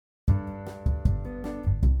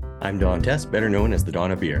I'm Don Tess, better known as the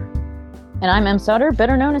Dawn of Beer. And I'm Em Sutter,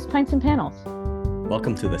 better known as Pints and Panels.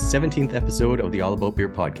 Welcome to the 17th episode of the All About Beer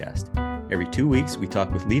podcast. Every 2 weeks, we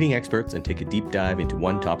talk with leading experts and take a deep dive into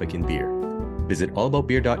one topic in beer. Visit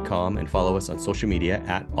allaboutbeer.com and follow us on social media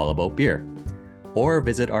at allaboutbeer. Or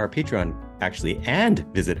visit our Patreon,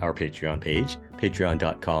 visit our Patreon page,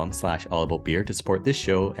 patreon.com/allaboutbeer to support this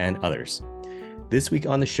show and others. This week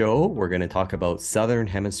on the show, we're going to talk about Southern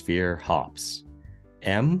Hemisphere hops.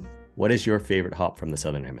 Em, what is your favorite hop from the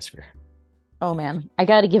Southern Hemisphere? Oh man, I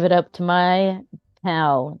got to give it up to my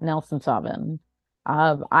pal, Nelson Sauvin.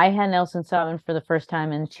 I had Nelson Sauvin for the first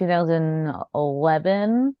time in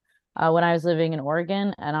 2011 when I was living in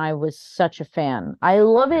Oregon, and I was such a fan. I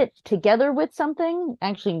love it together with something,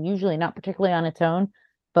 actually, usually not particularly on its own,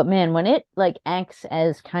 but man, when it like acts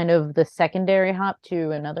as kind of the secondary hop to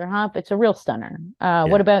another hop, it's a real stunner.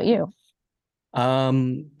 What about you?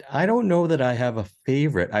 I don't know that I have a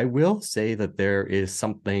favorite. I will say that there is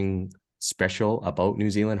something special about New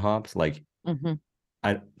Zealand hops. Like,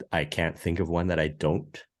 I can't think of one that I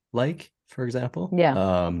don't like, for example.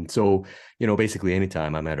 Yeah. So, basically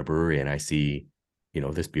anytime I'm at a brewery and I see,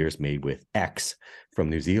 this beer is made with X from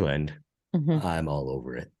New Zealand, I'm all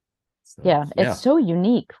over it. So, yeah, it's so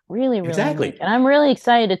unique, really, really exactly. unique. And I'm really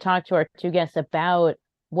excited to talk to our two guests about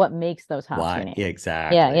what makes those hops unique.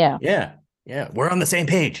 Exactly. Yeah. We're on the same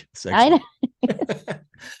page. I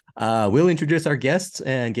know. We'll introduce our guests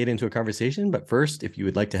and get into a conversation. But first, if you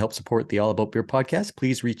would like to help support the All About Beer podcast,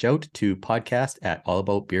 please reach out to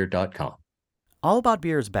podcast@allaboutbeer.com. All About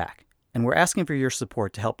Beer is back, and we're asking for your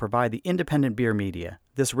support to help provide the independent beer media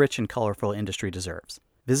this rich and colorful industry deserves.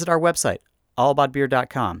 Visit our website,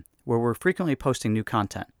 allaboutbeer.com, where we're frequently posting new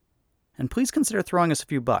content. And please consider throwing us a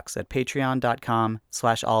few bucks at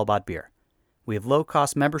patreon.com/allaboutbeer. We have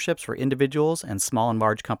low-cost memberships for individuals and small and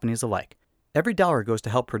large companies alike. Every dollar goes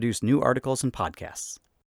to help produce new articles and podcasts.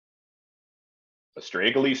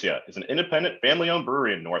 Estrella Galicia is an independent family-owned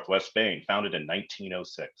brewery in northwest Spain, founded in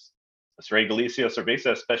 1906. Estrella Galicia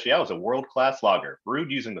Cerveza Especial is a world-class lager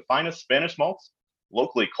brewed using the finest Spanish malts,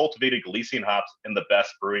 locally cultivated Galician hops, and the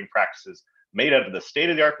best brewing practices made out of the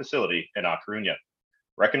state-of-the-art facility in A Coruña.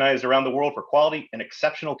 Recognized around the world for quality and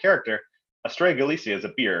exceptional character, Estrella Galicia is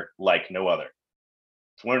a beer like no other.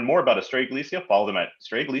 To learn more about Estrella Galicia, follow them at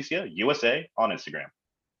Estrella Galicia USA on Instagram.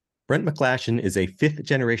 Brent McClashen is a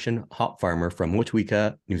fifth-generation hop farmer from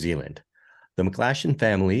Motueka, New Zealand. The McClashen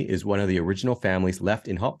family is one of the original families left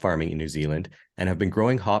in hop farming in New Zealand and have been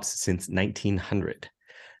growing hops since 1900.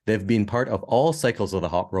 They've been part of all cycles of the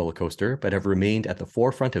hop roller coaster, but have remained at the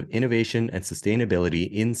forefront of innovation and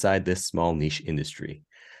sustainability inside this small niche industry.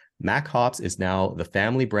 Mac Hops is now the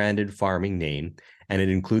family-branded farming name, and it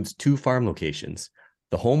includes 2 farm locations.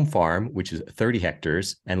 The home farm, which is 30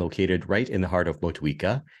 hectares and located right in the heart of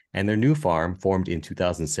Motueka, and their new farm formed in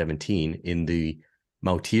 2017 in the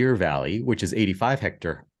Mautier Valley, which is 85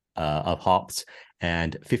 hectares of hops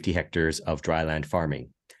and 50 hectares of dryland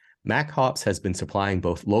farming. Mac Hops has been supplying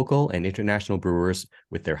both local and international brewers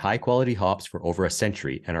with their high-quality hops for over a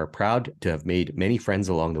century and are proud to have made many friends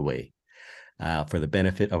along the way. For the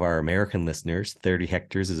benefit of our American listeners, 30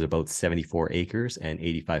 hectares is about 74 acres and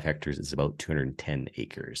 85 hectares is about 210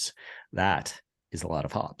 acres. That is a lot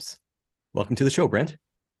of hops. Welcome to the show, Brent.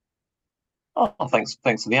 Oh, thanks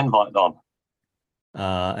for the invite, Don.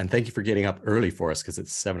 And thank you for getting up early for us because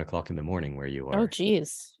it's 7 o'clock in the morning where you are. Oh,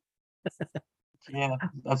 geez. Yeah,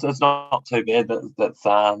 it's not too bad. That's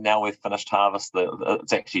now we've finished harvest.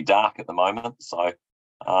 It's actually dark at the moment, so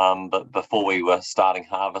but before we were starting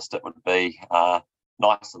harvest, it would be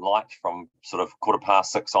nice and light from sort of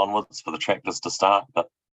 6:15 onwards for the tractors to start. But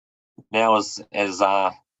now as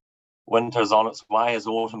winter's on its way, as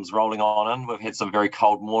autumn's rolling on in, we've had some very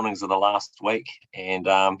cold mornings in the last week, and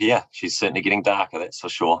she's certainly getting darker, that's for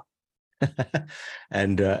sure.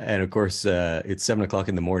 and of course, it's 7 o'clock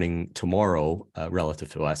in the morning tomorrow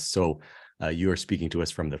relative to us. So you are speaking to us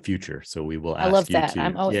from the future. So we will ask you. I love that.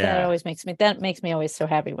 That always makes me always so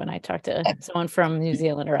happy when I talk to someone from New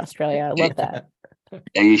Zealand or Australia. I love that.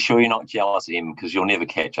 Are you sure you're not jealous, Em? Because you'll never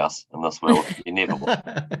catch us in this world. You never will.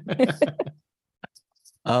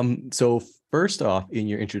 So first off, in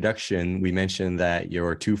your introduction, we mentioned that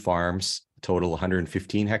your 2 farms total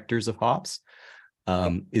 115 hectares of hops.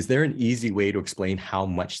 Is there an easy way to explain how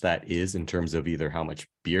much that is in terms of either how much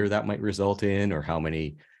beer that might result in or how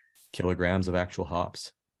many kilograms of actual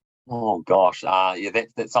hops? Oh gosh,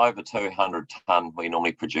 that's over 200 ton we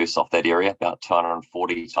normally produce off that area, about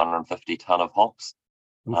 240, 250 ton of hops.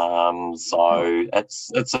 So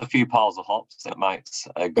it's a few piles of hops that makes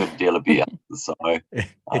a good deal of beer. So it's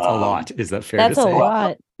a lot. Is that fair to say? That's a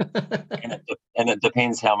lot. And and it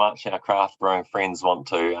depends how much our craft brewing friends want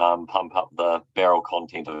to pump up the barrel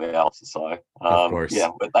content of ours. So Of course. yeah,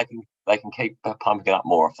 but they can keep pumping it up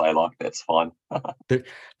more if they like. That's fine.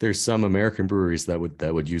 There's some American breweries that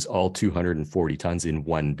would use all 240 tons in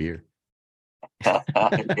one beer. Yeah,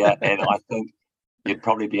 and I think you'd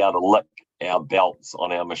probably be able to lick our belts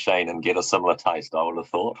on our machine and get a similar taste, I would have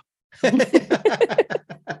thought.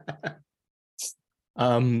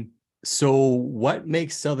 So what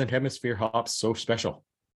makes Southern Hemisphere hops so special?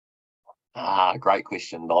 Great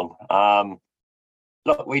question, Don.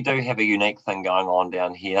 Look, we do have a unique thing going on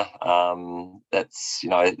down here. That's,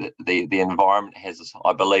 the environment has,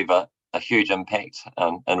 I believe, a huge impact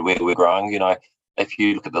in where we're growing. If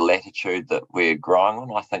you look at the latitude that we're growing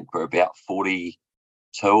on, I think we're about 42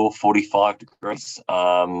 or 45 degrees,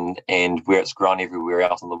 and where it's grown everywhere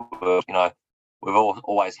else in the world, we've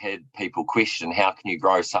always had people question, how can you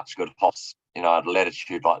grow such good hops, at a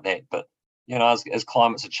latitude like that? But, as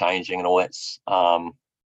climates are changing and all that's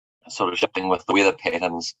sort of shifting with the weather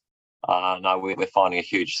patterns, no, we're finding a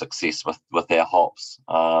huge success with our hops.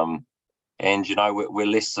 And, we're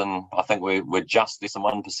less than, I think we're just less than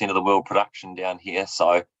 1% of the world production down here.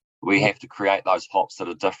 So we have to create those hops that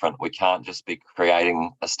are different. We can't just be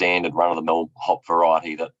creating a standard run-of-the-mill hop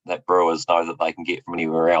variety that brewers know that they can get from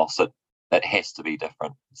anywhere else. It has to be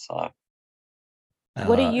different. So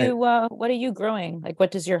What are you growing? Like,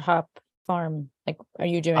 what does your hop farm, like, are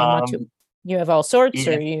you doing you have all sorts,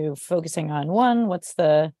 or are you focusing on one? What's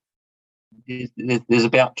the... There's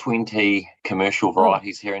about 20 commercial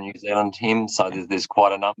varieties here in New Zealand, Tim, so there's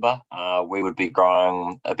quite a number. We would be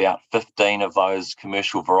growing about 15 of those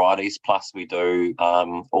commercial varieties, plus we do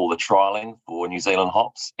all the trialling for New Zealand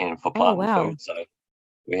hops and for plant and food. So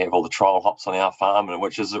we have all the trial hops on our farm, and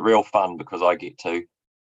which is real fun because I get to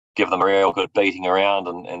give them a real good beating around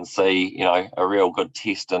and see, a real good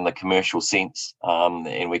test in the commercial sense,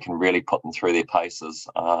 and we can really put them through their paces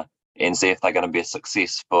and see if they're going to be a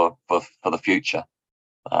success for the future.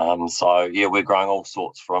 So yeah, we're growing all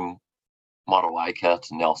sorts from Motueka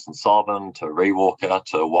to Nelson Sauvin to Rewalker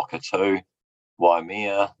to Wakatu,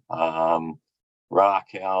 Waimea,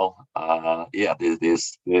 Rakau.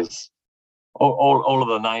 There's all of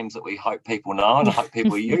the names that we hope people know and I hope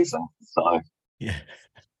people are using. So yeah.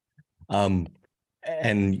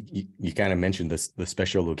 And you kind of mentioned the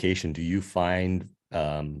special location. Do you find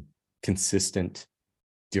consistent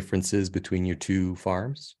differences between your two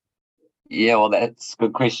farms? Yeah, well, that's a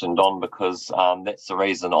good question, Don, because that's the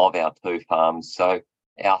reason of our two farms. So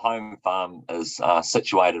our home farm is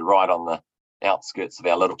situated right on the outskirts of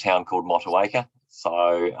our little town called Motueka.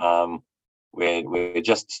 So we're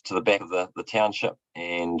just to the back of the township,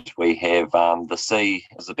 and we have the sea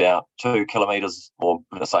is about 2 kilometres, or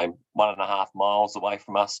let's say 1.5 miles away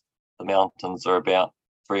from us. The mountains are about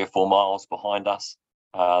 3 or 4 miles behind us.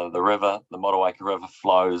 The river, the Motueka River,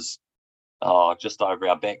 flows just over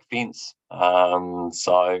our back fence.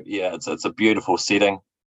 So yeah, it's a beautiful setting.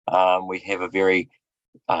 We have a very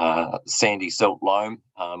sandy silt loam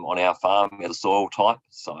on our farm as a soil type,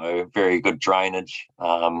 so very good drainage,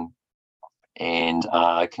 and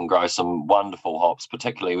can grow some wonderful hops.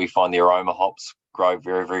 Particularly, we find the aroma hops grow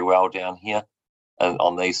very, very well down here and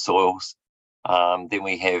on these soils. Then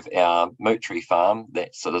we have our moot tree farm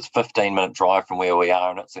that's sort of 15-minute drive from where we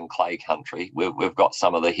are, and it's in clay country. We've got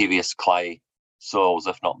some of the heaviest clay soils,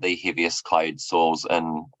 if not the heaviest clayed soils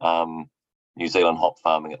in New Zealand hop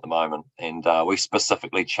farming at the moment, and we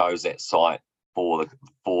specifically chose that site for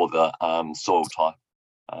the soil type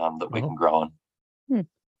that we can grow on.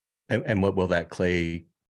 And what will that clay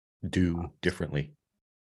do differently?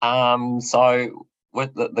 So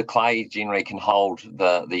with the clay generally can hold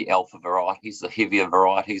the alpha varieties, the heavier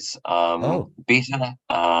varieties, better,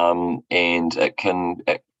 and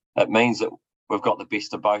it means that we've got the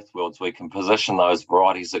best of both worlds. We can position those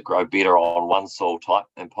varieties that grow better on one soil type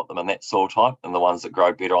and put them in that soil type, and the ones that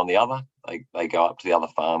grow better on the other, they go up to the other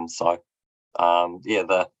farm. So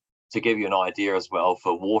to give you an idea as well,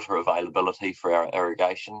 for water availability for our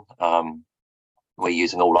irrigation, we're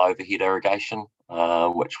using all overhead irrigation,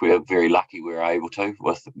 which we're very lucky we're able to.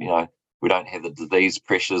 With we don't have the disease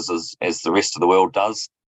pressures as the rest of the world does.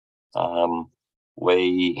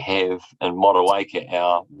 We have in Motueka,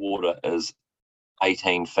 our water is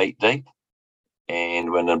 18 feet deep, and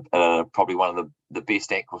we're in probably one of the best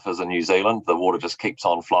aquifers in New Zealand. The water just keeps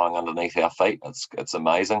on flowing underneath our feet. It's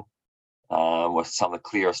amazing. With some of the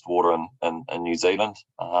clearest water in New Zealand.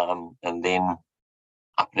 And then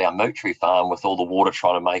up at our moot tree farm, with all the water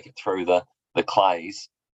trying to make it through the clays,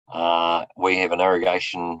 we have an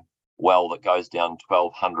irrigation well that goes down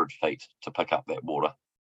 1,200 feet to pick up that water.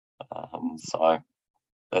 So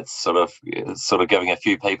that's sort of giving a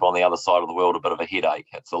few people on the other side of the world a bit of a headache.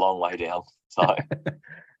 It's a long way down. So,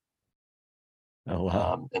 Oh,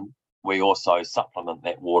 wow. and we also supplement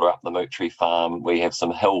that water up the Moot Tree farm. We have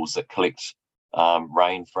some hills that collect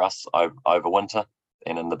rain for us over winter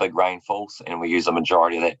and in the big rainfalls, and we use a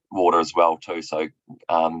majority of that water as well too. So,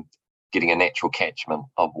 getting a natural catchment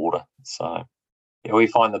of water. So, yeah, we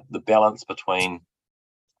find that the balance between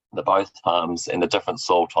the both farms and the different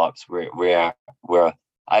soil types, we're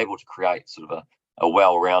able to create sort of a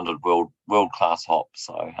well-rounded world-class hop.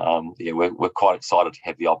 So yeah, we're quite excited to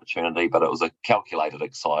have the opportunity, but it was a calculated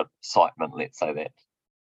excitement, let's say that.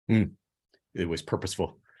 It was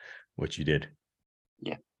purposeful what you did.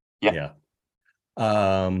 Yeah.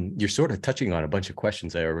 You're sort of touching on a bunch of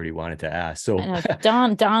questions I already wanted to ask. So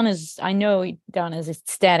I know Don is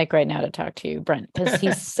ecstatic right now to talk to you, Brent, because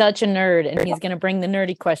he's such a nerd and he's going to bring the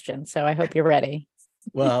nerdy questions. So I hope you're ready.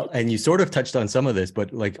 Well, and you sort of touched on some of this,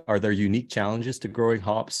 but like, are there unique challenges to growing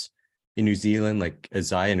hops in New Zealand? Like,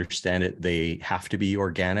 as I understand it, they have to be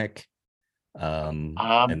organic. Yeah,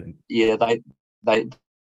 they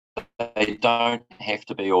don't have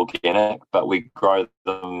to be organic, but we grow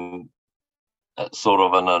them sort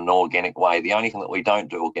of in an organic way. The only thing that we don't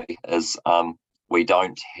do organic is we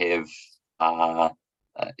don't have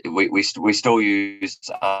we still use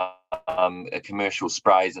commercial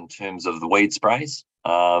sprays in terms of the weed sprays,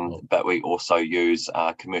 but we also use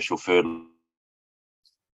commercial fertilizer.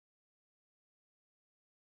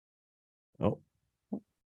 Oh,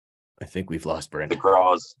 I think we've lost Brent. The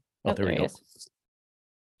growers. Oh, there we go.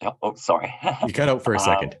 Oh, sorry. You cut out for a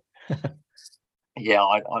second. Yeah,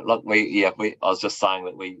 I was just saying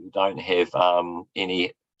that we don't have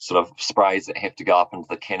any sort of sprays that have to go up into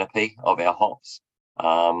the canopy of our hops.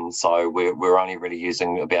 So we're only really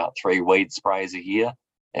using about 3 weed sprays a year,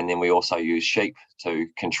 and then we also use sheep to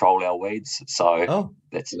control our weeds. So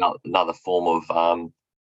that's another form of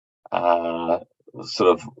sort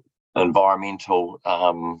of environmental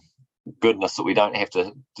goodness that we don't have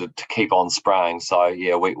to keep on spraying. So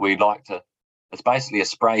yeah, we like to. It's basically a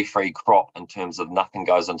spray-free crop in terms of nothing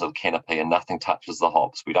goes into the canopy and nothing touches the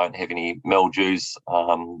hops. We don't have any mildews,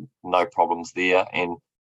 no problems there. And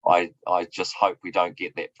I just hope we don't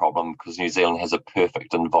get that problem, because New Zealand has a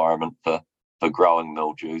perfect environment for growing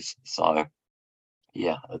mildews. So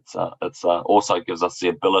yeah, it's also gives us the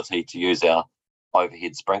ability to use our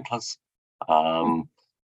overhead sprinklers.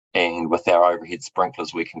 And with our overhead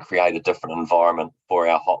sprinklers, we can create a different environment for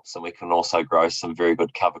our hops, and we can also grow some very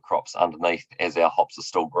good cover crops underneath as our hops are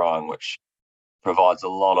still growing, which provides a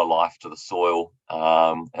lot of life to the soil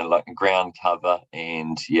and like ground cover.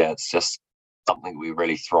 And yeah, it's just something we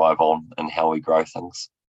really thrive on in how we grow things.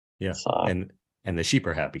 Yeah, so, and the sheep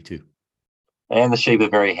are happy too. And the sheep are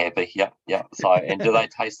very happy. Yeah. So, and do they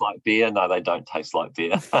taste like beer? No, they don't taste like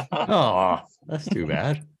beer. Oh, that's too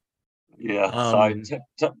bad. Yeah, so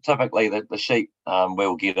typically the sheep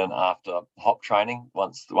will get in after hop training.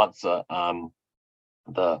 Once the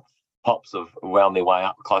hops have wound their way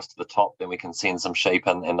up close to the top, then we can send some sheep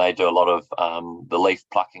in, and they do a lot of the leaf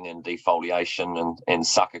plucking and defoliation and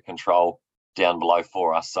sucker control down below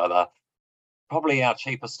for us. So they're probably our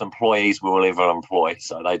cheapest employees we'll ever employ.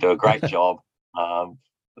 So they do a great job.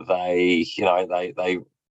 They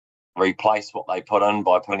replace what they put in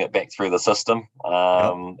by putting it back through the system.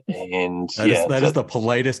 And that is the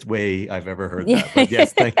politest way I've ever heard that. But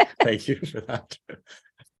yes, thank you for that.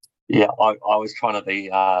 Yeah, I was trying to be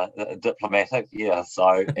diplomatic. Yeah,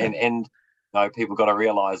 so and people got to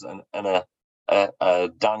realise in a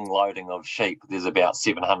dung loading of sheep, there's about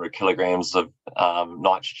 700 kilograms of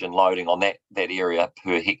nitrogen loading on that area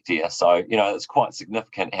per hectare. So it's quite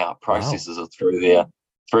significant how it processes it through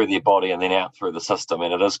their body and then out through the system,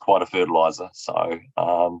 and it is quite a fertilizer. So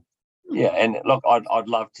yeah, and look, I'd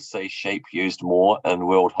love to see sheep used more in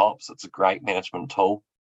world hops. It's a great management tool.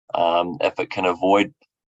 If it can avoid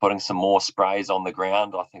putting some more sprays on the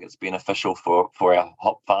ground, I think it's beneficial for our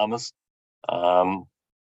hop farmers.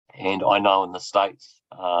 And I know in the States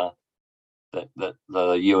that the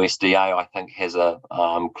USDA, I think, has a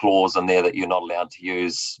clause in there that you're not allowed to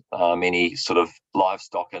use any sort of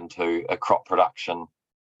livestock into a crop production,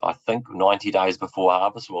 I think 90 days before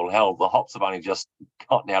harvest. Well, hell, the hops have only just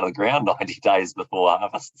gotten out of the ground 90 days before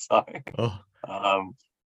harvest. So,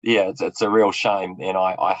 yeah, it's a real shame. And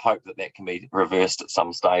I hope that can be reversed at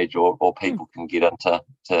some stage, or people can get into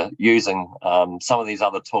using some of these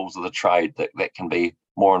other tools of the trade that can be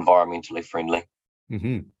more environmentally friendly.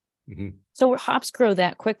 Mm-hmm. Mm-hmm. So hops grow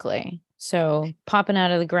that quickly. So popping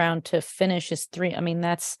out of the ground to finish is 3. I mean,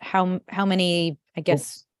 that's how many, I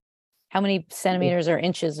guess, how many centimeters or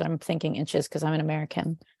inches? I'm thinking inches because I'm an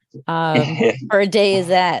American. for a day is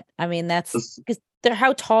that? I mean, that's This- because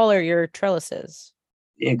how tall are your trellises?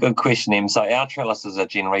 Yeah, good question, Em. So our trellises are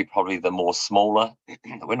generally probably the more smaller.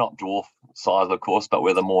 We're not dwarf size, of course, but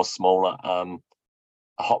we're the more smaller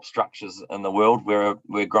hop structures in the world.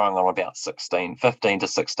 We're growing on about 15 to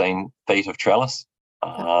 16 feet of trellis.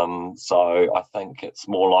 So I think it's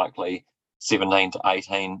more likely 17 to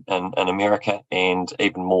 18 in America and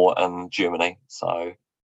even more in Germany. So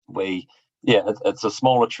it's a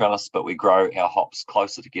smaller trellis, but we grow our hops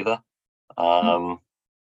closer together.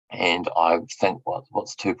 And I think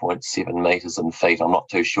what's 2.7 meters in feet. I'm not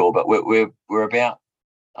too sure, but we're about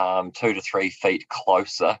 2 to 3 feet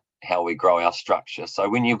closer how we grow our structure. So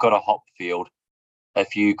when you've got a hop field,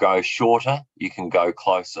 if you go shorter, you can go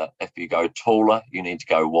closer. If you go taller, you need to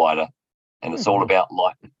go wider. And it's all about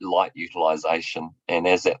light utilization. And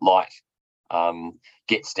as that light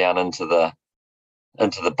gets down into the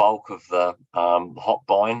bulk of the hop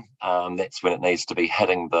vine, that's when it needs to be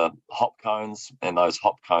hitting the hop cones, and those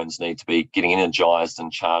hop cones need to be getting energized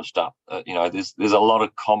and charged up. There's a lot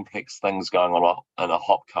of complex things going on in a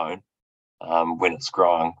hop cone when it's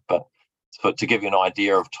growing. But to give you an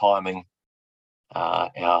idea of timing,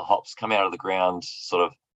 our hops come out of the ground sort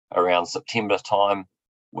of around September time.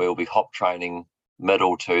 We'll be hop training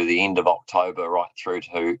middle to the end of October, right through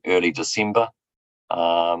to early December.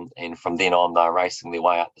 And from then on, they're racing their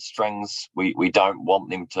way up the strings. We don't want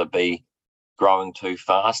them to be growing too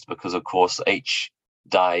fast because, of course, each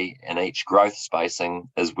day and each growth spacing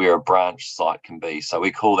is where a branch site can be. So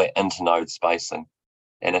we call that internode spacing.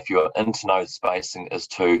 And if your internode spacing is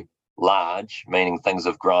too large, meaning things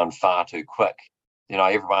have grown far too quick,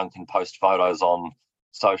 everyone can post photos on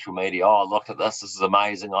social media. Oh, look at this. This is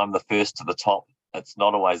amazing. I'm the first to the top. It's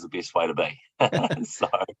not always the best way to be. So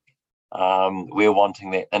we're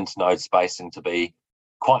wanting that internode spacing to be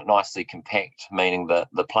quite nicely compact, meaning that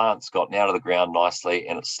the plant's gotten out of the ground nicely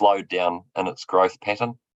and it's slowed down in its growth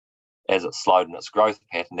pattern. As it's slowed in its growth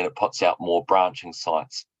pattern, then it puts out more branching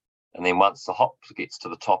sites. And then once the hop gets to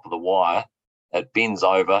the top of the wire, it bends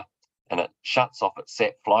over and it shuts off its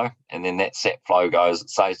sap flow. And then that sap flow it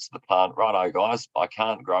says to the plant, righto guys, I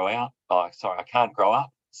can't grow up,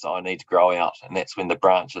 so I need to grow out. And that's when the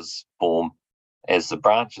branches form. As the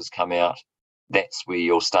branches come out, that's where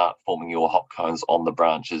you'll start forming your hop cones on the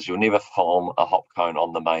branches. You'll never form a hop cone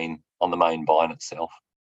on the main vine itself.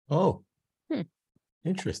 Oh,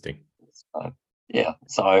 interesting.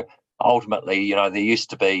 So ultimately, there used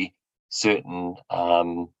to be certain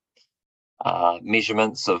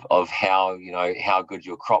measurements of how good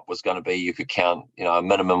your crop was going to be. You could count, a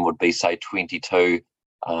minimum would be say 22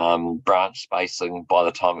 branch spacing by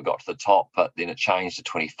the time it got to the top, but then it changed to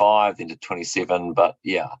 25, then to 27. But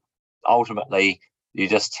ultimately you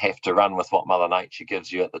just have to run with what Mother Nature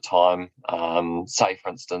gives you at the time. Say for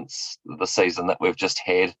instance, the season that we've just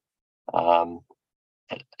had, the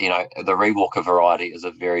Rewalker variety is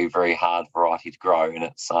a very, very hard variety to grow, and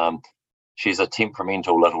it's she's a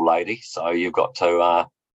temperamental little lady, so you've got to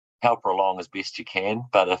help her along as best you can.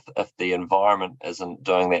 But if the environment isn't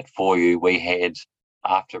doing that for you, we had,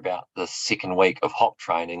 after about the second week of hop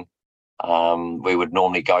training, we would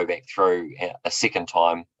normally go back through a second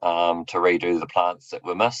time to redo the plants that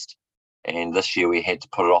were missed. And this year we had to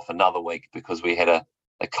put it off another week because we had a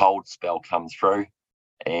cold spell come through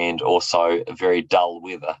and also very dull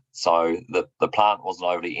weather. So the plant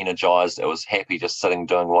wasn't overly energized. It was happy just sitting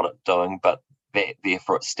doing what it's doing, but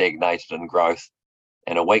therefore it stagnated in growth.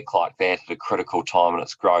 And a week like that at a critical time in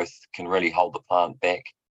its growth can really hold the plant back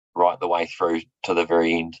right the way through to the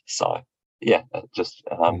very end. So it just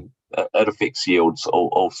it affects yields,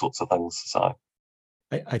 all sorts of things. So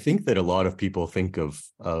I think that a lot of people think of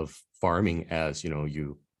farming as,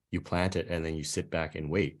 you plant it and then you sit back and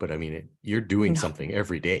wait. But I mean, you're doing something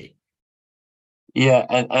every day. Yeah,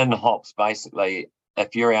 and hops, basically,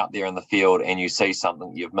 if you're out there in the field and you see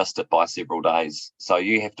something, you've missed it by several days. So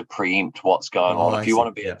you have to preempt what's going on. If you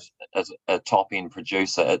want to be a top-end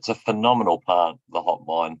producer, it's a phenomenal plant, the hop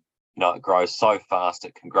vine. It grows so fast,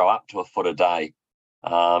 it can grow up to a foot a day.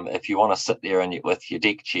 If you want to sit there with your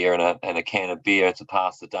deck chair and a can of beer to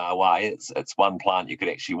pass the day away, it's one plant you could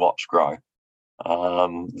actually watch grow.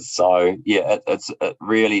 It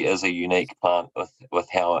really is a unique plant with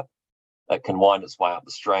how it can wind its way up the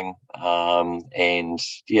string.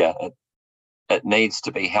 It needs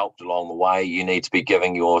to be helped along the way. You need to be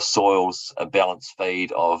giving your soils a balanced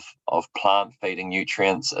feed of plant feeding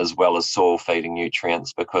nutrients as well as soil feeding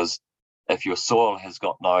nutrients, because if your soil has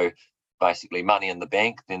got no basically money in the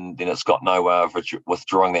bank, then it's got no way of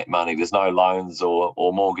withdrawing that money. There's no loans or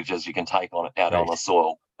mortgages you can take out on the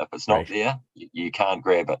soil. If it's not there, you can't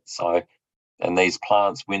grab it. So And these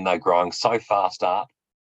plants, when they're growing so fast up,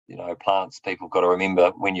 plants, people got to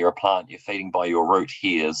remember, when you're a plant, you're feeding by your root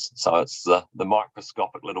hairs. So it's the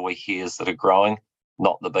microscopic little wee hairs that are growing,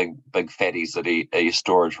 not the big fatties that are your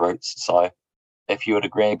storage roots. So if you were to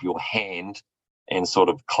grab your hand and sort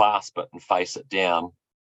of clasp it and face it down,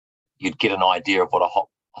 you'd get an idea of what a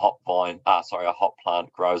hop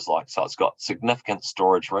plant grows like. So it's got significant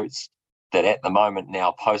storage roots that at the moment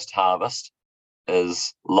now, post-harvest,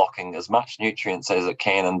 is locking as much nutrients as it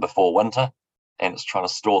can in before winter, and it's trying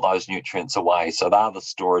to store those nutrients away. So they're the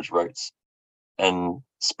storage roots. In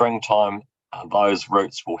springtime, those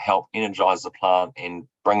roots will help energize the plant and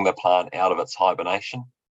bring the plant out of its hibernation.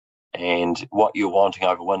 And what you're wanting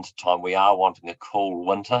over winter time, we are wanting a cool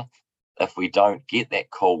winter. If we don't get that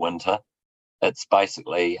cool winter, it's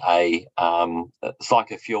basically it's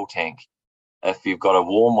like a fuel tank. If you've got a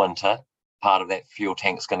warm winter, part of that fuel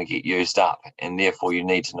tank is going to get used up, and therefore you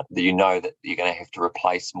need to that you're going to have to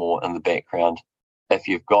replace more in the background. If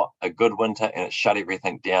you've got a good winter and it shut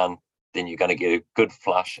everything down, then you're going to get a good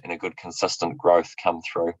flush and a good consistent growth come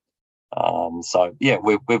through. So yeah,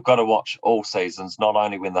 we've got to watch all seasons, not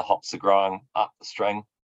only when the hops are growing up the string,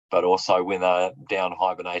 but also when they're down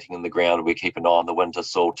hibernating in the ground. We keep an eye on the winter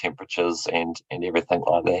soil temperatures and everything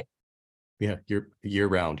like that. Yeah, year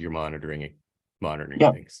round, you're monitoring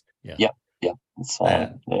things. Yeah. So,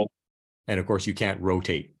 yeah. And of course, you can't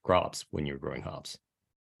rotate crops when you're growing hops.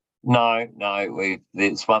 No.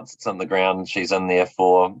 Once it's in the ground, she's in there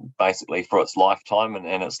for its lifetime,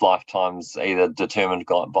 and its lifetime's either determined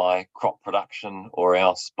by crop production or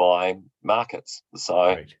else by markets. So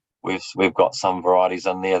right. We've got some varieties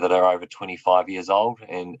in there that are over 25 years old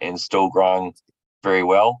and still growing very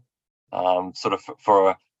well. Sort of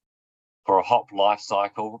for a hop life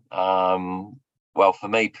cycle. Well, for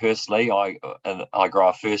me personally, I grow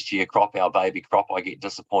a first year crop, our baby crop. I get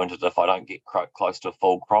disappointed if I don't get close to a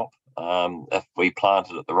full crop. If we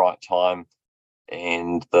plant it at the right time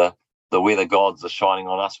and the weather gods are shining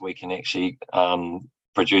on us, we can actually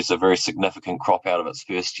produce a very significant crop out of its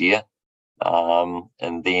first year.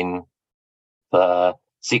 And then the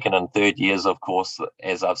second and third years, of course,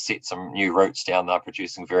 as I've set some new roots down, they're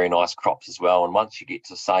producing very nice crops as well. And once you get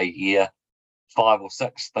to, say, year 5 or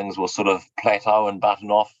 6, things will sort of plateau and button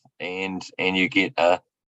off, and you get a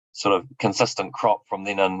sort of consistent crop from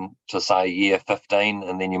then in to, say, year 15,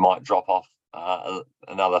 and then you might drop off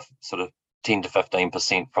another sort of 10 to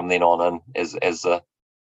 15% from then on in as the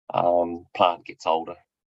plant gets older.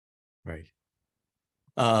 Right.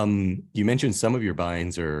 You mentioned some of your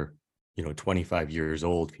vines are 25 years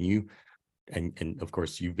old. Can you and of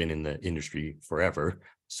course you've been in the industry forever,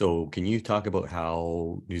 so can you talk about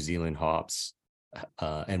how New Zealand hops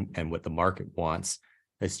and what the market wants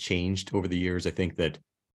has changed over the years? I think that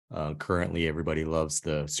currently everybody loves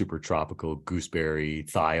the super tropical gooseberry,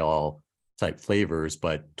 thiol type flavors,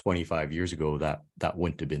 but 25 years ago that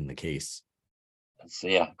wouldn't have been the case.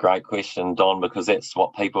 Yeah, great question, Don, because that's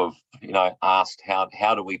what people have asked.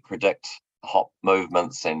 How do we predict hop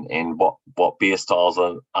movements and what beer styles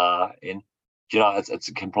are in? It's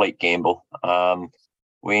a complete gamble.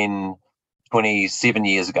 When 27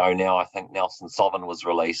 years ago now, I think Nelson Sauvin was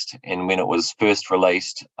released, and when it was first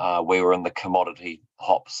released, we were in the commodity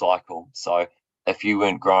hop cycle. So if you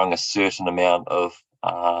weren't growing a certain amount of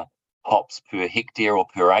hops per hectare or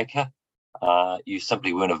per acre, you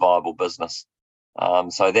simply weren't a viable business.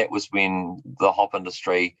 So that was when the hop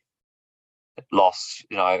industry lost,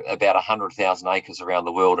 about 100,000 acres around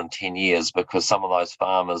the world in 10 years, because some of those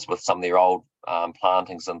farmers with some of their old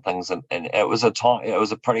plantings and things, and it was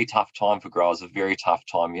a pretty tough time for growers, a very tough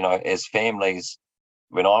time. As families,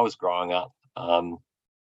 when I was growing up,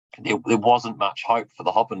 there wasn't much hope for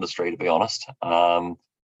the hop industry, to be honest. I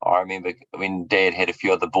remember when Dad had a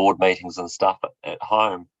few of the board meetings and stuff at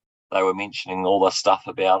home, they were mentioning all this stuff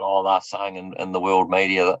about, they're saying in the world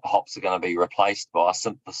media that hops are going to be replaced by a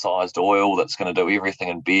synthesized oil that's going to do everything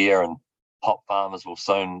in beer, and hop farmers will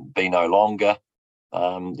soon be no longer.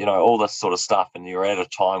 All this sort of stuff. And you're at a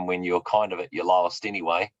time when you're kind of at your lowest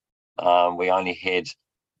anyway. We only had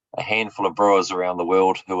a handful of brewers around the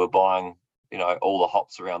world who were buying, all the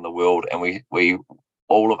hops around the world. And we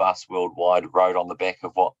all of us worldwide rode on the back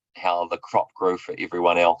of how the crop grew for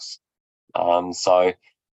everyone else. So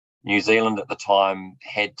New Zealand at the time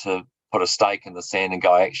had to put a stake in the sand and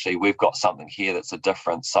go, actually, we've got something here that's a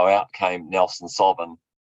difference. So out came Nelson Sauvin,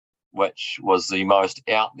 which was the most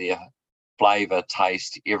out there flavour,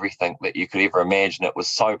 taste, everything that you could ever imagine. It was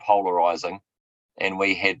so polarising. And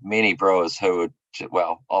we had many brewers of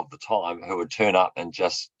the time, who would turn up and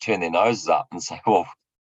just turn their noses up and say, well,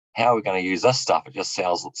 how are we going to use this stuff? It just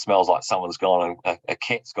smells like someone's gone and a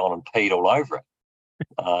cat's gone and peed all over it.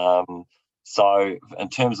 So in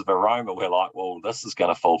terms of aroma, we're like, well, this is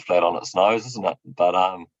going to fall flat on its nose, isn't it?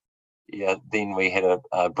 But yeah, then we had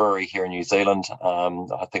a brewery here in New Zealand.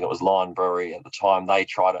 I think it was Lion Brewery at the time. They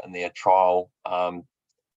tried it in their trial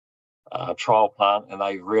plant, and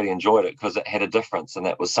they really enjoyed it because it had a difference, and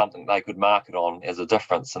that was something they could market on as a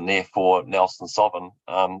difference. And therefore, Nelson Sauvin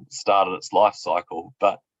started its life cycle.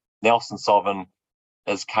 But Nelson Sauvin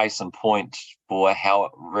is case in point for how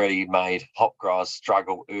it really made hop growers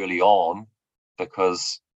struggle early on,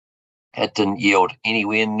 because it didn't yield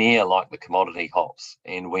anywhere near like the commodity hops,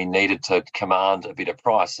 and we needed to command a better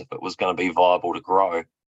price if it was going to be viable to grow.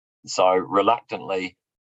 So reluctantly,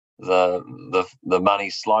 the money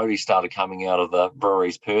slowly started coming out of the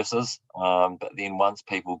breweries' purses, but then once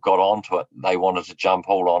people got onto it, they wanted to jump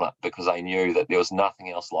all on it because they knew that there was nothing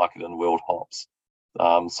else like it in world hops.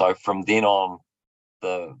 So from then on,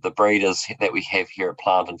 the breeders that we have here at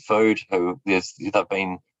Plant and Food, they've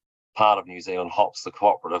been part of New Zealand Hops, the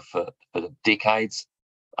cooperative, for decades.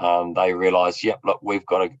 They realised, yep, look, we've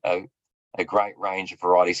got a great range of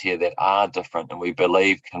varieties here that are different and we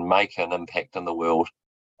believe can make an impact in the world.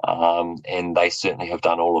 And they certainly have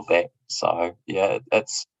done all of that. So yeah,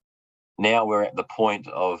 now we're at the point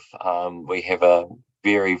of we have a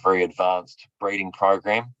very, very advanced breeding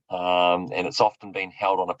program, and it's often been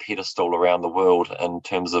held on a pedestal around the world in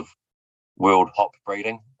terms of world hop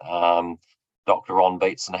breeding. Dr. Ron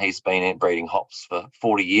Beatson, he's been breeding hops for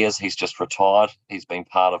 40 years. He's just retired. He's been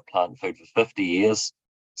part of Plant and Food for 50 years,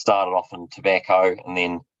 started off in tobacco and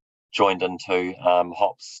then joined into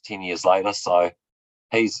hops 10 years later. So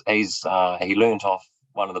he learned off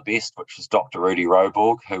one of the best, which was Dr. Rudy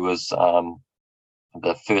Roborg, who was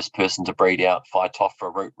the first person to breed out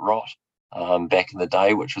Phytophthora root rot back in the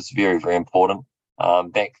day, which was very, very important.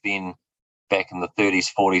 Back then, back in the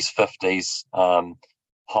 30s, 40s, 50s,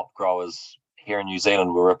 hop growers here in New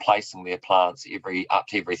Zealand were replacing their plants up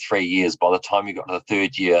to every 3 years. By the time you got to the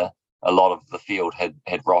third year, a lot of the field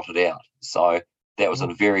had rotted out. So that was a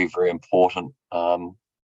very, very important,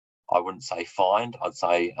 I wouldn't say find, I'd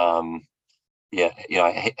say,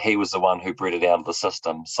 he was the one who bred it out of the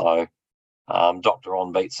system. So Dr.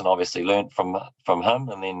 Ron Beatson obviously learnt from him,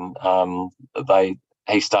 and then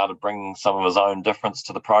he started bringing some of his own difference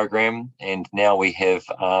to the program, and now we have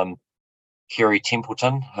Kerry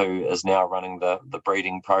Templeton, who is now running the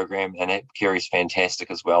breeding program, and Kerry's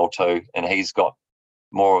fantastic as well too, and he's got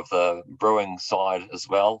more of the brewing side as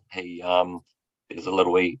well. There's a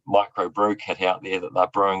little wee micro brew kit out there that they're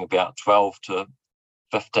brewing about 12 to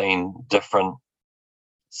 15 different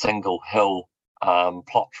single hill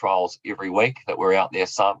plot trials every week that we're out there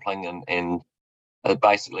sampling, and it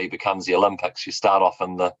basically becomes the Olympics. You start off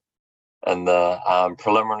in the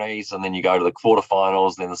preliminaries, and then you go to the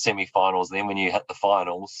quarterfinals, then the semi-finals, and then when you hit the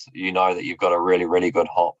finals, you know that you've got a really, really good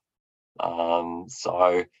hop.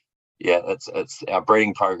 So yeah, it's our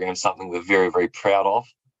breeding program is something we're very, very proud of,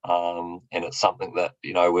 and it's something that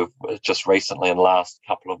we've just recently, in the last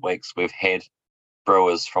couple of weeks, we've had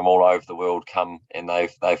brewers from all over the world come, and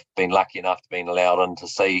they've been lucky enough to be allowed in to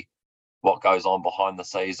see what goes on behind the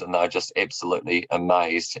scenes, and they're just absolutely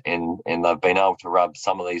amazed, and they've been able to rub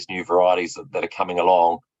some of these new varieties that are coming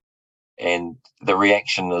along, and the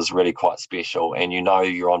reaction is really quite special, and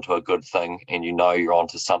you're onto a good thing, and you're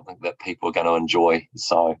onto something that people are going to enjoy.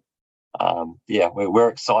 So we're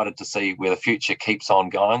excited to see where the future keeps on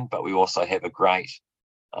going, but we also have a great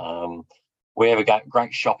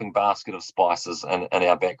shopping basket of spices in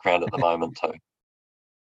our background at the moment too.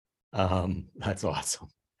 That's awesome.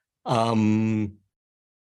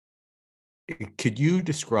 Could you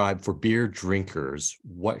describe for beer drinkers,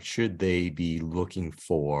 what should they be looking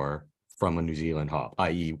for from a New Zealand hop,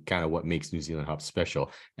 i.e. kind of what makes New Zealand hop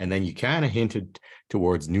special? And then you kind of hinted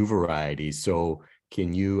towards new varieties. So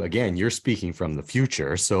can you, again, you're speaking from the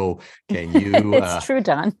future, so can you it's true,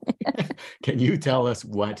 Don. can you tell us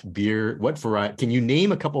what variety, can you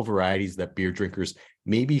name a couple of varieties that beer drinkers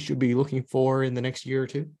maybe should be looking for in the next year or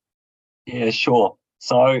two? Yeah, sure.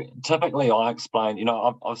 So typically I explain,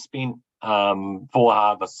 I've spent 4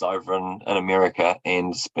 harvests over in America,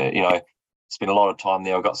 and spent a lot of time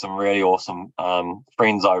there. I've got some really awesome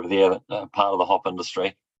friends over there that are part of the hop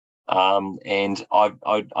industry. And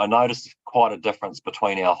I noticed quite a difference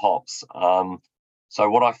between our hops. So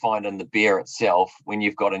what I find in the beer itself, when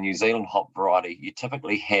you've got a New Zealand hop variety, you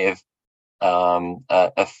typically have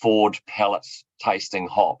a forward palate tasting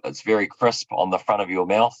hop. It's very crisp on the front of your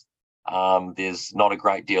mouth. There's not a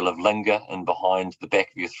great deal of linger in behind the back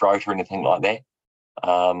of your throat or anything like that.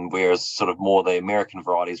 whereas sort of more the American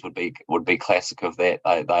varieties would be classic of that.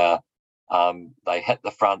 They hit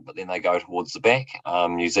the front, but then they go towards the back.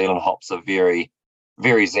 New Zealand hops are very,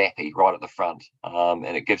 very zappy right at the front, and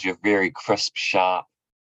it gives you a very crisp, sharp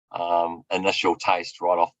initial taste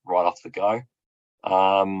right off the go.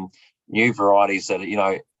 New varieties that,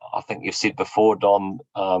 I think you've said before, Don,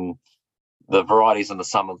 the varieties in the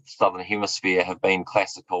southern hemisphere have been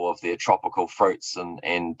classical of their tropical fruits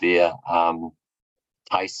and their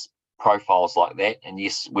taste profiles like that. And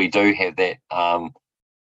yes, we do have that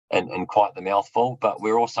in quite the mouthful, but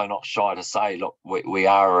we're also not shy to say, look, we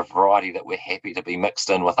are a variety that we're happy to be mixed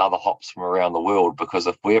in with other hops from around the world, because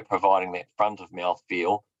if we're providing that front of mouth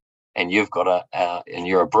feel, and and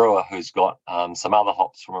you're a brewer who's got some other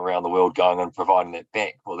hops from around the world going and providing that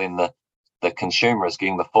back, well, then the consumer is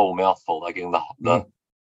getting the full mouthful. They're getting the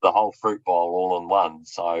whole fruit bowl all in one.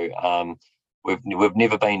 So we've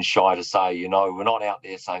never been shy to say, we're not out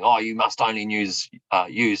there saying, oh, you must only use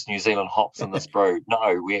New Zealand hops in this brew.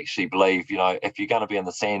 No, we actually believe, if you're going to be in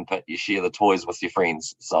the sandpit, you share the toys with your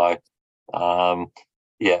friends. So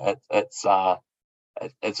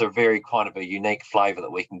it's a very kind of a unique flavour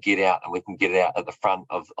that we can get out, and we can get it out at the front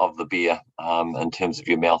of the beer in terms of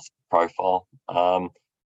your mouth profile.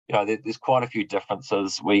 There's quite a few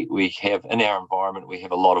differences. We have, in our environment, we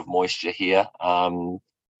have a lot of moisture here.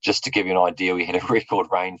 Just to give you an idea, we had a record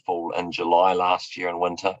rainfall in July last year in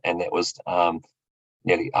winter, and that was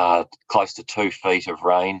nearly close to 2 feet of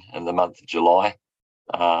rain in the month of July.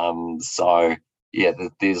 There's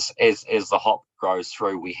as the hop grows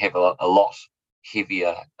through, we have a lot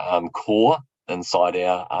heavier core inside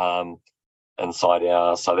our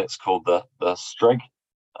so that's called the strig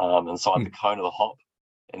inside the cone of the hop,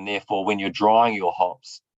 and therefore when you're drying your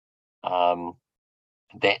hops,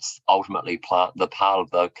 that's ultimately the part of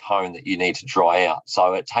the cone that you need to dry out.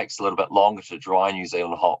 So it takes a little bit longer to dry New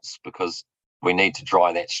Zealand hops because we need to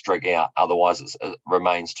dry that strig out, otherwise it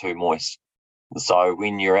remains too moist. And so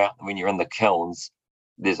when you're in the kilns,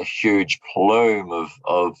 there's a huge plume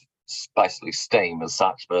of basically steam as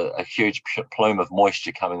such, but a huge plume of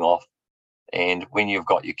moisture coming off. And when you've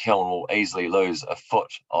got your kiln, will easily lose a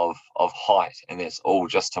foot of height, and that's all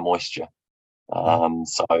just to moisture. And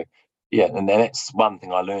that's one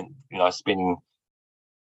thing I learned, spending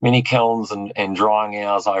many kilns and drying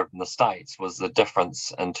hours over in the States, was the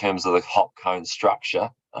difference in terms of the hop cone structure.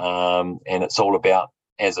 And it's all about,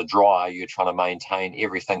 as a dryer, you're trying to maintain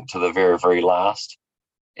everything to the very, very last.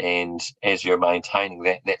 And as you're maintaining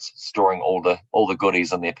that, that's storing all the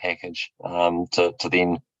goodies in their package to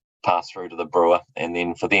then pass through to the brewer, and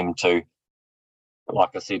then for them to, like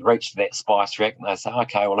I said, reach that spice rack, and they say,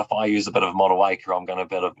 okay, well, if I use a bit of Motueka, I'm going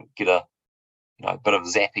to get a bit of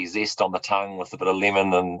zappy zest on the tongue with a bit of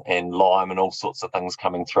lemon and lime and all sorts of things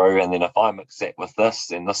coming through, and then if I mix that with this,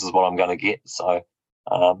 then this is what I'm going to get. So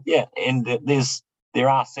and there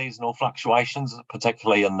are seasonal fluctuations,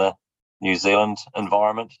 particularly in the New Zealand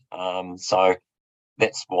environment. So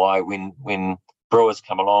that's why when brewers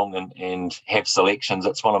come along and have selections,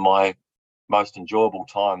 it's one of my most enjoyable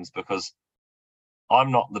times, because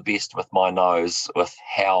I'm not the best with my nose with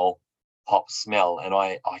how hops smell, and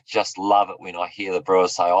I just love it when I hear the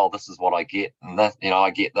brewers say, oh, this is what I get, and that,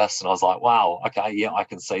 I get this, and I was like, wow, okay, yeah, I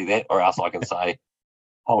can see that. Or else I can say,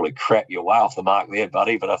 holy crap, you're way off the mark there,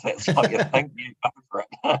 buddy, but if that's what you think, you go for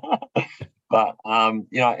it. But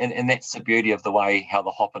and that's the beauty of the way how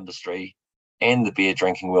the hop industry and the beer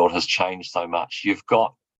drinking world has changed so much. You've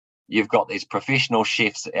got these professional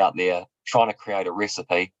chefs out there trying to create a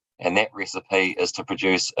recipe, and that recipe is to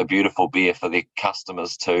produce a beautiful beer for their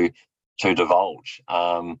customers to divulge.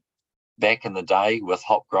 Back in the day with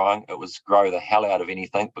hop growing, it was grow the hell out of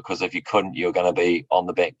anything, because if you couldn't, you're going to be on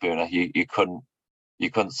the back burner. You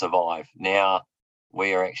couldn't survive. Now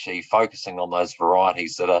we're actually focusing on those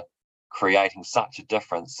varieties that are creating such a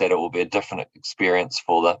difference that it will be a different experience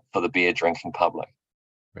for the beer drinking public.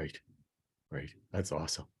 Right. That's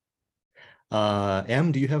awesome.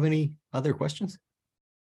 Em, do you have any other questions?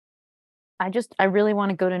 I really want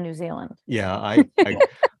to go to New Zealand. Yeah,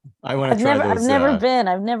 I want to try those.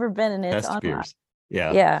 I've never been, and it's test beers.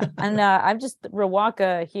 Yeah. Yeah, and I'm just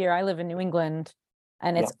Rawaka here. I live in New England,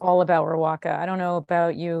 and it's all about Rawaka. I don't know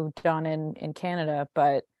about you, Don, in Canada,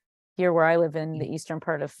 but here where I live in the eastern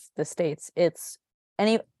part of the States, it's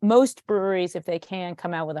most breweries, if they can,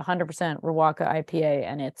 come out with 100% Rawaka IPA,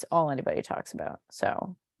 and it's all anybody talks about.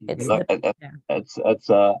 So it's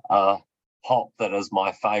a hop that is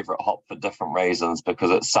my favorite hop for different reasons, because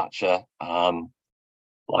it's such a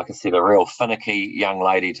like I said, a real finicky young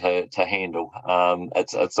lady to handle.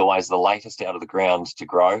 It's always the latest out of the ground to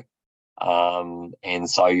grow. And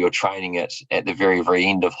so you're training it at the very, very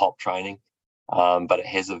end of hop training. But it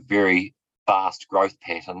has a very fast growth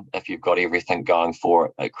pattern if you've got everything going for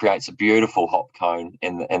it. It creates a beautiful hop cone,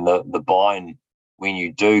 and the vine, when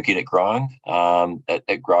you do get it growing,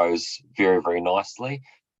 it grows very, very nicely.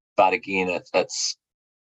 But again, it's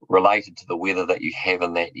related to the weather that you have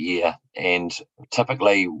in that year. And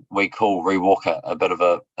typically we call Rewalker a bit of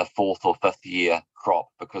a fourth or fifth year crop,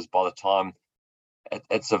 because by the time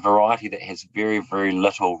it's a variety that has very, very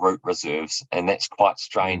little root reserves, and that's quite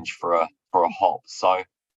strange for a hop. So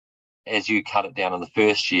as you cut it down in the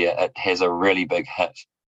first year, it has a really big hit,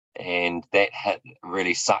 and that hit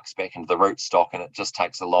really sucks back into the rootstock, and it just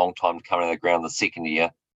takes a long time to come out of the ground the second year,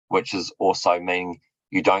 which is also meaning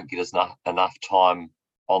you don't get enough time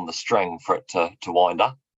on the string for it to wind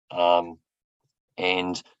up,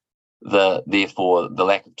 and therefore the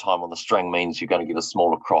lack of time on the string means you're going to get a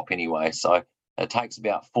smaller crop anyway. So it takes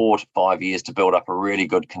about 4 to 5 years to build up a really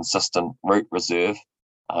good, consistent root reserve.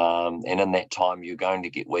 And in that time, you're going to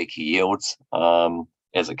get weaker yields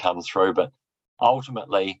as it comes through. But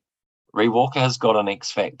ultimately, Rewalker has got an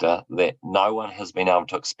X factor that no one has been able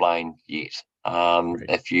to explain yet. Right.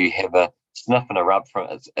 If you have a sniff and a rub from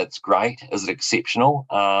it, it's great. Is it exceptional?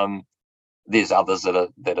 There's others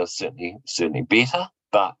that are certainly better.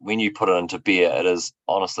 But when you put it into beer, it is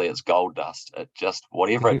honestly, it's gold dust. It just,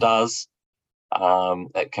 whatever it does,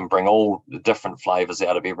 it can bring all the different flavors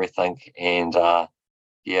out of everything. And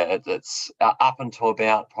it's up until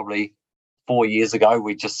about probably 4 years ago,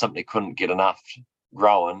 we just simply couldn't get enough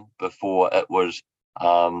growing before it would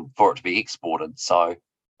for it to be exported. So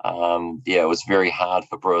it was very hard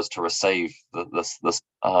for brewers to receive this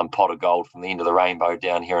pot of gold from the end of the rainbow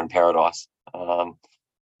down here in Paradise. It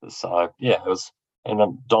was.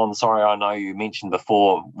 And Don, sorry, I know you mentioned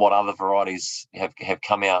before what other varieties have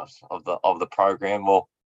come out of the program. Well,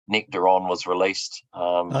 Nectaron was released.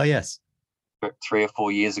 Oh yes. 3 or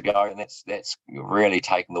 4 years ago, and that's really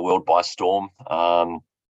taken the world by storm. A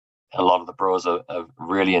lot of the brewers are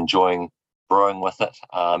really enjoying brewing with it,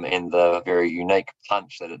 and the very unique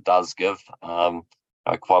punch that it does give. Quite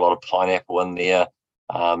a lot of pineapple in there,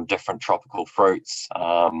 different tropical fruits.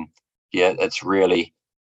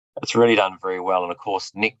 It's really done very well. And of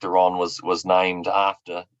course, Nectaron was named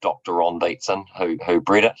after Dr. Ron Beatson, who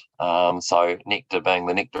bred it. So nectar being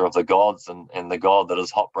the nectar of the gods, and the god that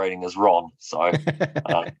is hop breeding is Ron. So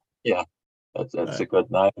it's a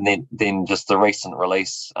good name. And then just the recent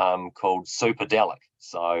release called Superdelic.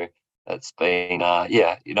 So it's been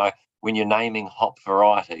when you're naming hop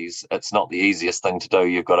varieties, it's not the easiest thing to do.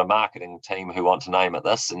 You've got a marketing team who want to name it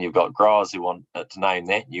this, and you've got growers who want it to name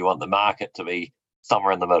that, and you want the market to be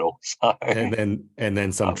somewhere in the middle. So and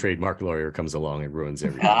then some trademark lawyer comes along and ruins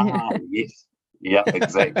everything. Yes. Yeah,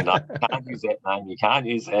 exactly. No, you can't use that name. You can't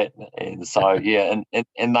use that. And so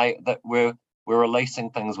we're releasing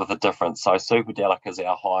things with a difference. So Superdelic is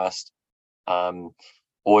our highest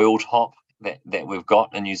oiled hop that we've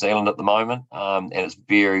got in New Zealand at the moment. And it's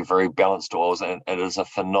very, very balanced oils, and it is a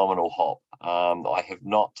phenomenal hop. I have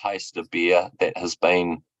not tasted a beer that has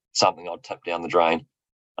been something I'd tip down the drain.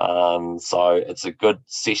 So it's a good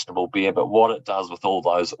sessionable beer, but what it does with all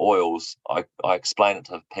those oils, I explain it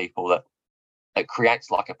to people that it creates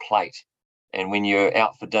like a plate. And when you're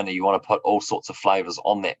out for dinner, you want to put all sorts of flavors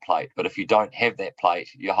on that plate. But if you don't have that plate,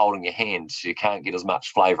 you're holding your hand, so you can't get as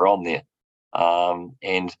much flavor on there.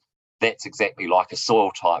 And that's exactly like a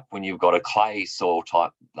soil type. When you've got a clay soil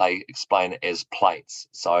type, they explain it as plates.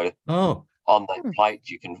 So on that plate,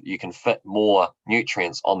 you can fit more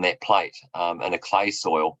nutrients on that plate. In a clay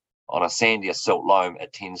soil, on a sandier silt loam,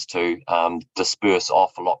 it tends to disperse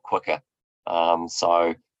off a lot quicker.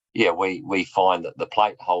 We find that the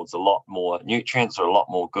plate holds a lot more nutrients or a lot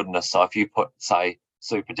more goodness. So if you put, say,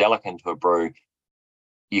 Superdelic into a brew,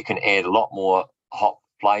 you can add a lot more hop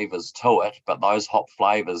flavors to it. But those hop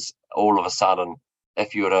flavors, all of a sudden,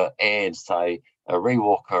 if you were to add, say, a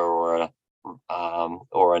Rewalker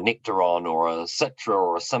or a Nectaron or a Citra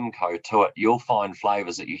or a Simcoe to it, you'll find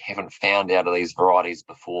flavors that you haven't found out of these varieties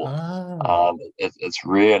before. It's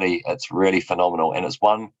really phenomenal, and it's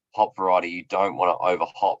one hop variety you don't want to over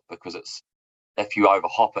hop, because if you over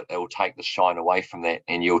hop it, will take the shine away from that,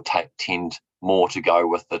 and you'll tend more to go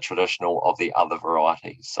with the traditional of the other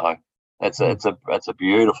varieties. So it's a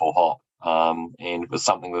beautiful hop, and it's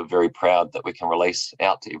something we're very proud that we can release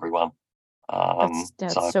out to everyone.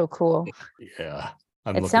 That's so cool. Yeah,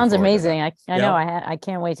 it sounds amazing. I know. I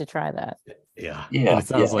can't wait to try that. Yeah. And it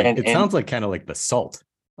sounds sounds like kind of like the salt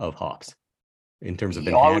of hops in terms of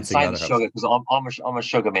enhancing. I would say the sugar, because I'm a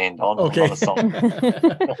sugar man. Okay. I'm a salt.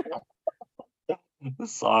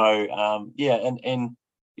 So and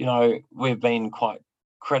we've been quite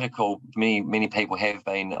critical. Many people have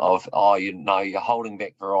been of, you're holding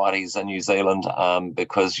back varieties in New Zealand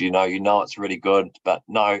because it's really good, but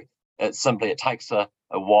no, it takes a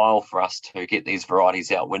while for us to get these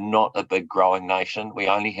varieties out. We're not a big growing nation. We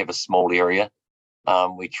only have a small area.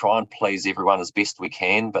 We try and please everyone as best we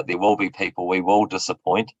can, but there will be people we will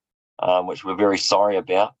disappoint, which we're very sorry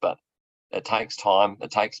about. But it takes time,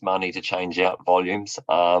 it takes money to change out volumes,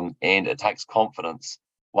 and it takes confidence.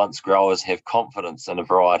 Once growers have confidence in a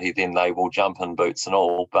variety, then they will jump in boots and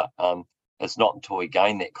all. But it's not until we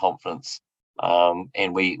gain that confidence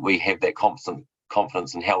and we have that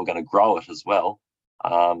confidence in how we're going to grow it as well,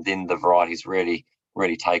 then the varieties really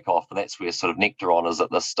take off. And that's where sort of Nectaron is at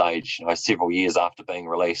this stage. Several years after being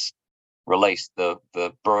released,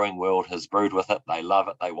 the brewing world has brewed with it. They love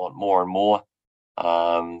it. They want more and more.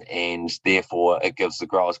 And therefore it gives the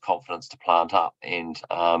growers confidence to plant up and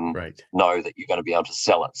know that you're going to be able to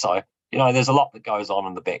sell it. So, there's a lot that goes on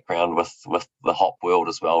in the background with the hop world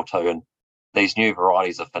as well too. And these new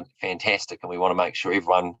varieties are fantastic, and we want to make sure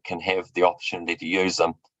everyone can have the opportunity to use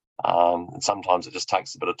them. And sometimes it just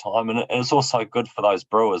takes a bit of time, and it's also good for those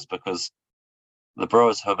brewers, because the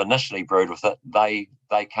brewers who have initially brewed with it, they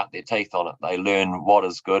cut their teeth on it. They learn what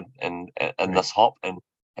is good in this hop and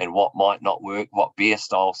what might not work, what beer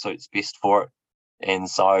style suits best for it. And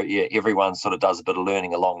so, everyone sort of does a bit of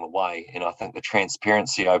learning along the way. And I think the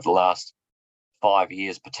transparency over the last 5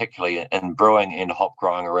 years, particularly in brewing and hop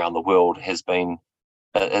growing around the world, has been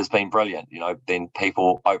brilliant. Then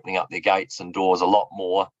people opening up their gates and doors a lot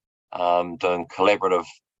more, doing collaborative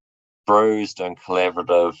brews, doing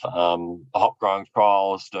collaborative hop growing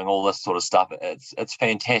trials, doing all this sort of stuff. It's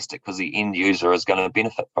fantastic, because the end user is going to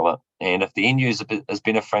benefit from it, and if the end user is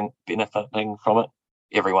benefiting from it,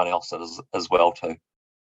 everyone else is as well too.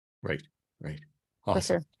 Right. For Awesome.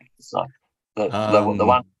 sure. So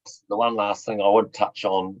the one last thing I would touch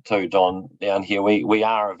on too, Don, down here, we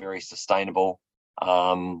are a very sustainable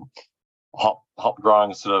hop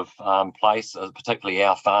growing sort of place, particularly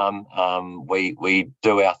our farm. We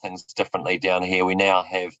do our things differently down here. We now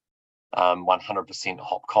have 100%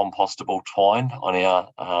 hop compostable twine on our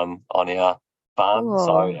farm. Cool.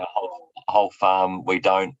 So our whole farm,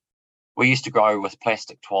 we used to grow with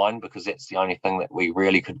plastic twine because that's the only thing that we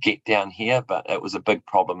really could get down here, but it was a big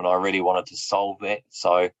problem, and I really wanted to solve that.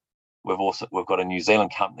 So we've got a New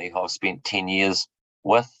Zealand company who I've spent 10 years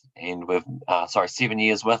with, and 7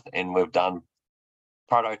 years with, and we've done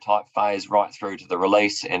prototype phase right through to the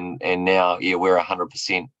release, and now we're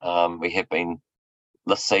 100%. We have been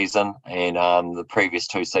this season, and the previous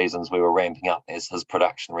 2 seasons we were ramping up as his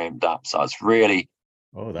production ramped up. So it's really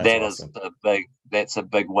awesome. That's a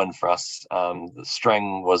big win for us. The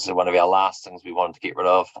string was one of our last things we wanted to get rid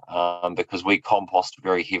of, because we compost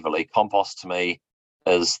very heavily. Compost to me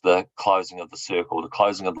is the closing of the circle, the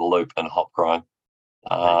closing of the loop in hop growing.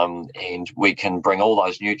 And we can bring all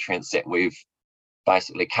those nutrients that we've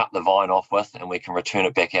basically cut the vine off with, and we can return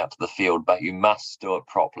it back out to the field, but you must do it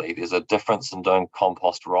properly. There's a difference in doing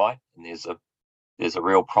compost right, and there's a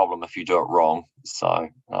real problem if you do it wrong. So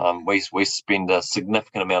we spend a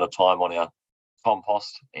significant amount of time on our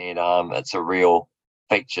compost, and it's a real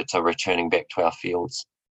feature to returning back to our fields.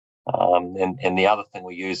 And the other thing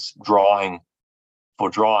we use for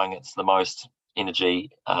drying, it's the most energy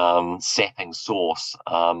sapping source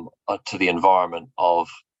to the environment of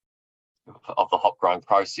the hop growing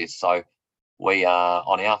process. So we are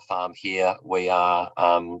on our farm here. We have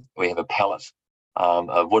a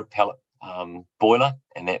wood pellet boiler,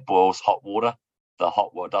 and that boils hot water. The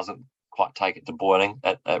hot water doesn't quite take it to boiling.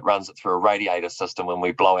 It runs it through a radiator system when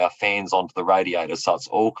we blow our fans onto the radiator. So it's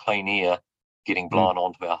all clean air getting blown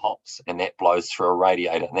onto our hops, and that blows through a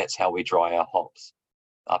radiator, and that's how we dry our hops.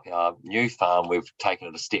 Up our new farm, we've taken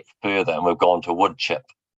it a step further, and we've gone to wood chip,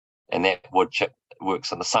 and that wood chip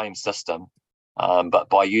works in the same system. But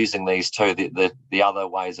by using these two, the other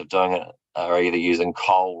ways of doing it are either using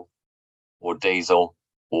coal or diesel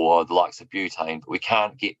or the likes of butane. But we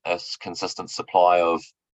can't get a consistent supply of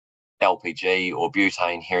LPG or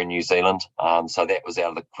butane here in New Zealand. So that was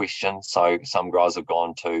out of the question. So some growers have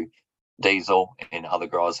gone to diesel, and other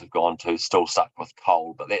growers have gone to still stuck with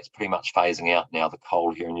coal. But that's pretty much phasing out now, the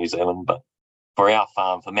coal here in New Zealand. But for our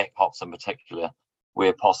farm, for Mac hops in particular,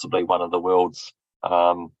 we're possibly one of the world's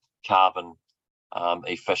carbon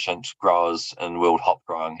efficient growers in world hop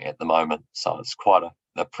growing at the moment. So it's quite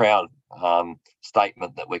a proud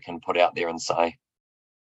statement that we can put out there and say.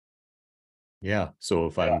 Yeah. So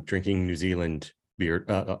if I'm drinking New Zealand beer,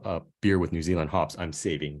 beer with New Zealand hops, I'm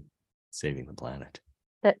saving the planet.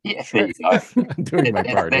 That Yeah, there sure. you go. I'm doing my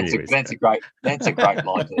part anyways. That's a great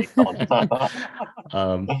line to end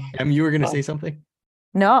on. Em, you were going to say something?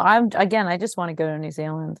 No, I just want to go to New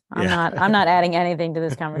Zealand. I'm not adding anything to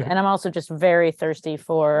this conversation. And I'm also just very thirsty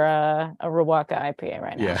for a Rawaka IPA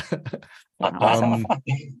right now. Yeah.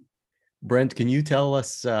 Brent, can you tell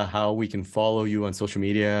us how we can follow you on social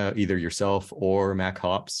media, either yourself or Mac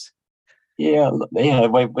Hops? Yeah,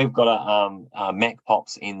 we've got a Mac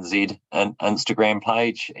Pops NZ Instagram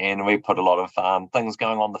page, and we put a lot of things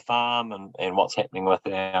going on the farm and what's happening with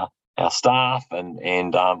our staff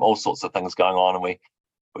and all sorts of things going on, and we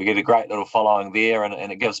get a great little following there,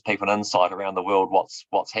 and it gives people an insight around the world what's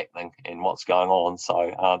happening and what's going on.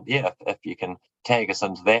 So if you can tag us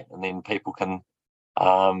into that, and then people can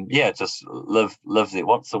just live their,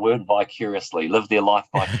 what's the word, vicariously, live their life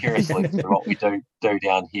vicariously through what we do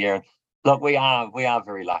down here. And look, we are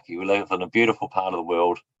very lucky. We live in a beautiful part of the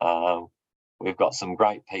world. We've got some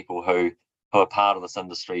great people who are part of this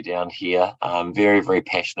industry down here, very, very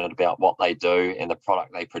passionate about what they do and the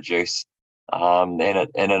product they produce. And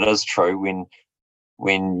it is true,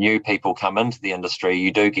 when new people come into the industry,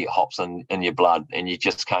 you do get hops in your blood, and you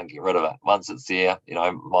just can't get rid of it once it's there. You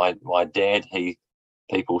know, my dad,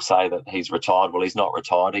 people say that he's retired. Well, he's not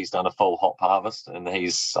retired. He's done a full hop harvest, and I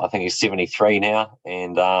think he's 73 now,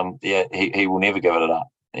 and he will never give it up.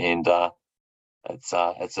 And it's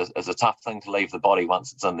a tough thing to leave the body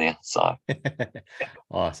once it's in there. So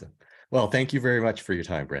Awesome. Well, thank you very much for your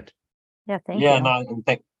time, Brent. Yeah, thank you.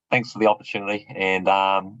 Thanks for the opportunity, and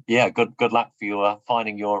good luck for your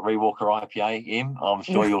finding your Rewalker IPA, Em. I'm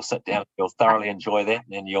sure you'll sit down, you'll thoroughly enjoy that,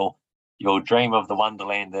 and you'll dream of the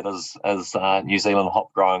wonderland that is New Zealand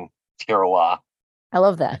hop growing terroir. I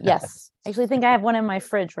love that. Yes, I actually think I have one in my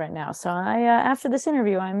fridge right now. So after this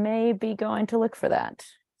interview, I may be going to look for that.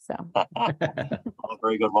 So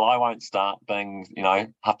very good. Well, I won't start being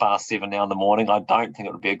 7:30 now in the morning. I don't think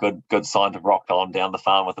it would be a good sign to rock on down the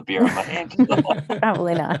farm with a beer in my hand.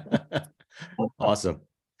 Probably not. Awesome.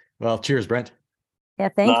 Well, cheers, Brent. Yeah,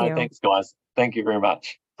 thank you. Thanks, guys. Thank you very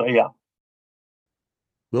much. So yeah.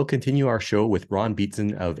 We'll continue our show with Ron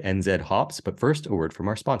Beatson of NZ Hops, but first, a word from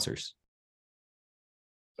our sponsors.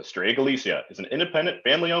 Estrella Galicia is an independent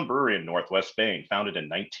family-owned brewery in northwest Spain, founded in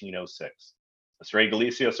 1906. Estrella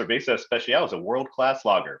Galicia Cerveza Especial is a world-class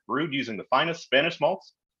lager brewed using the finest Spanish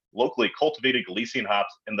malts, locally cultivated Galician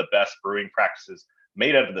hops, and the best brewing practices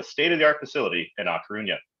made out of the state-of-the-art facility in A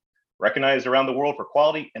Coruña. Recognized around the world for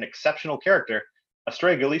quality and exceptional character,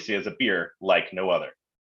 Estrella Galicia is a beer like no other.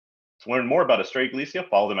 To learn more about Estrella Galicia,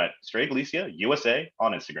 follow them at Estrella Galicia USA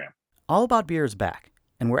on Instagram. All About Beer is back,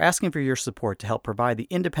 and we're asking for your support to help provide the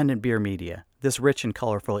independent beer media this rich and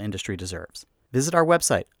colorful industry deserves. Visit our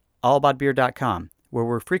website, allaboutbeer.com, where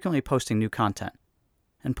we're frequently posting new content.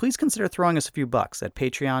 And please consider throwing us a few bucks at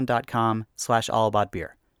patreon.com/allaboutbeer.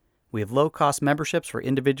 We have low-cost memberships for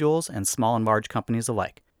individuals and small and large companies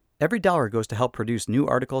alike. Every dollar goes to help produce new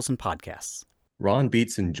articles and podcasts. Ron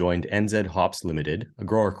Beatson joined NZ Hops Limited, a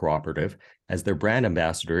grower cooperative, as their brand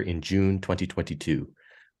ambassador in June 2022.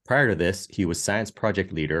 Prior to this, he was science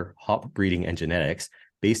project leader, hop breeding and genetics,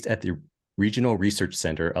 based at the Regional Research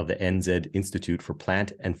Center of the NZ Institute for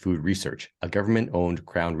Plant and Food Research, a government-owned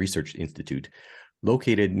Crown Research Institute,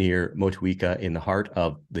 located near Motueka in the heart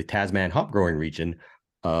of the Tasman hop growing region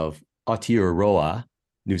of Aotearoa,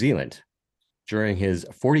 New Zealand. During his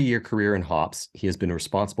 40-year career in hops, he has been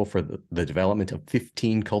responsible for the development of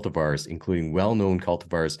 15 cultivars, including well-known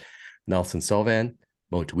cultivars Nelson Sauvin,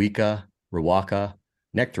 Motueka, Rawaka,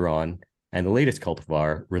 Nectaron, and the latest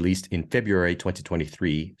cultivar released in February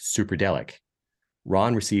 2023, Superdelic.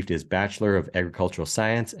 Ron received his Bachelor of Agricultural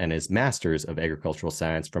Science and his Master's of Agricultural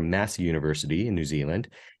Science from Massey University in New Zealand,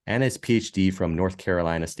 and his PhD from North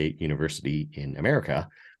Carolina State University in America,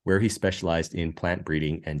 where he specialized in plant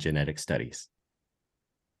breeding and genetic studies.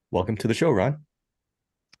 Welcome to the show, Ron.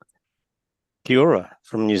 Kia ora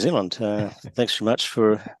from New Zealand. Thanks very much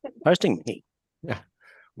for hosting me. Yeah,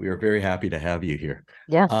 we are very happy to have you here.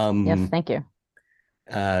 Yes, yes, thank you.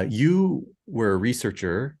 You were a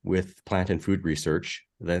researcher with Plant and Food Research.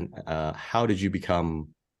 Then how did you become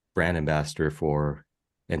brand ambassador for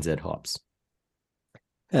NZ Hops?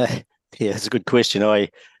 Yeah, it's a good question.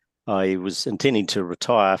 I was intending to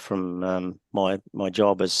retire from my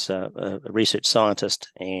job as a research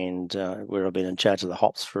scientist, and where I've been in charge of the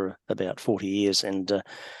hops for about 40 years. And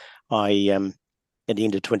I, at the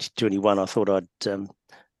end of 2021, I thought I'd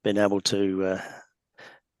been able to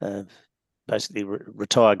basically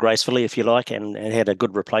retire gracefully, if you like, and had a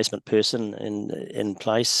good replacement person in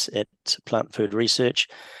place at Plant Food Research.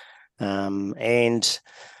 And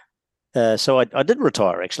So I did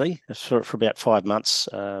retire actually for about 5 months,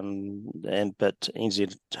 but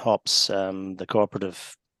NZ Hops, the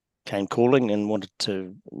cooperative, came calling and wanted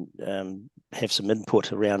to have some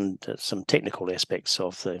input around some technical aspects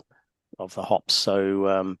of the hops.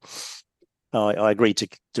 So I agreed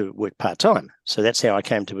to work part time. So that's how I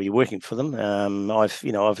came to be working for them.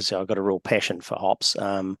 Obviously I've got a real passion for hops.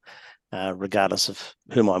 Regardless of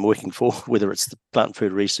whom I'm working for, whether it's the plant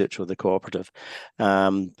food research or the cooperative.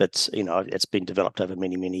 But it's been developed over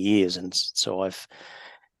many, many years, and so it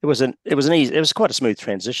was quite a smooth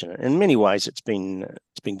transition. In many ways, it's been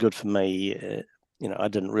good for me. I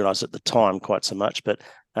didn't realize at the time quite so much, but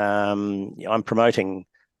I'm promoting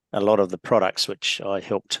a lot of the products which I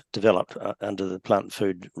helped develop under the plant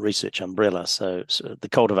food research umbrella. So the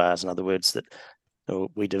cultivars, in other words, that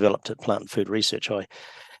we developed at Plant Food Research, I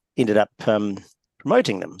ended up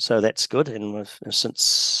promoting them, so that's good. And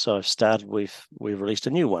since I've started, we've released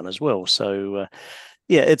a new one as well. So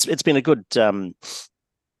it's been a good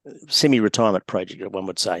semi-retirement project, one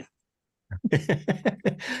would say.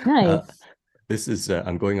 Nice. This is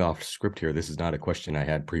I'm going off script here. This is not a question I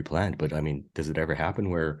had pre-planned, but I mean, does it ever happen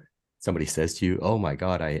where somebody says to you, "Oh my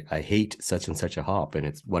God, I hate such and such a hop," and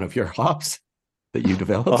it's one of your hops that you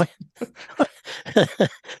developed?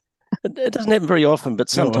 It doesn't happen very often, but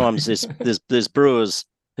sometimes there's brewers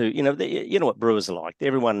who, you know what brewers are like.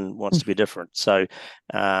 Everyone wants to be different. So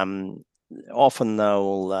often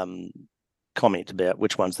they'll comment about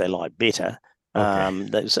which ones they like better.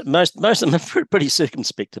 Okay. Most of them are pretty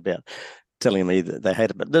circumspect about telling me that they hate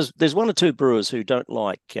it. But there's one or two brewers who don't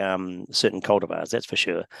like certain cultivars, that's for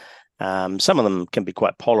sure. Some of them can be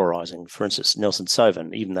quite polarizing. For instance, Nelson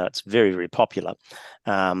Sauvin, even though it's very, very popular,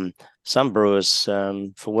 some brewers,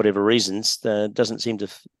 for whatever reasons, doesn't seem to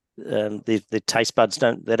their taste buds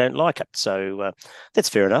don't like it. So that's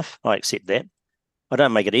fair enough. I accept that. I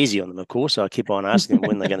don't make it easy on them, of course. I keep on asking them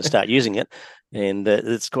when they're going to start using it, and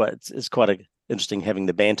it's quite interesting having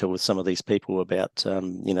the banter with some of these people about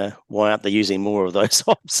why aren't they using more of those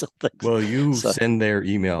hops and things. Well, send their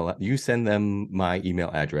email. You send them my email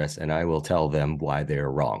address, and I will tell them why they're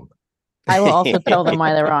wrong. I will also tell them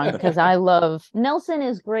why they're wrong, because I love Nelson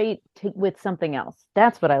is great with something else.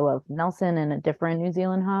 That's what I love. Nelson and a different New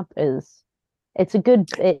Zealand hop it's a good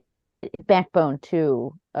backbone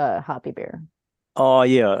to hoppy beer. Oh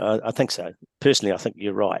yeah, I think so. Personally, I think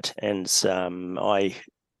you're right, and it's,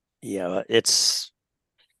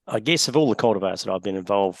 I guess, of all the cultivars that I've been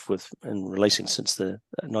involved with in releasing since the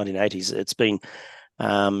 1980s, it's been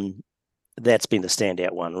that's been the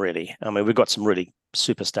standout one, really. I mean, we've got some really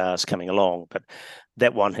superstars coming along, but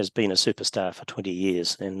that one has been a superstar for 20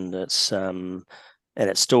 years, and it's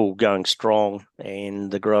still going strong,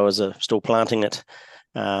 and the growers are still planting it.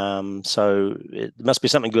 So it must be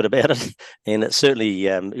something good about it, and it's certainly,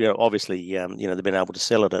 obviously, they've been able to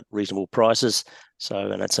sell it at reasonable prices. So,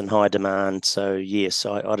 and it's in high demand. So yes,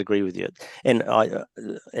 I'd agree with you. And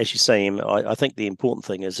as you say, I think the important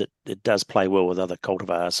thing is it does play well with other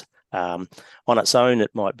cultivars. On its own,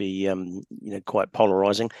 it might be, quite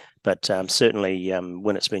polarizing, but certainly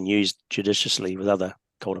when it's been used judiciously with other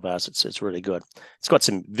cultivars, it's really good. It's got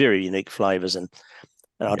some very unique flavors, and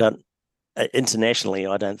I don't. Internationally,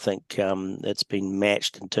 I don't think it's been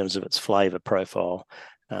matched in terms of its flavor profile.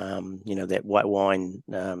 That white wine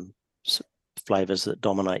flavors that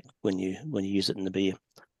dominate when you use it in the beer.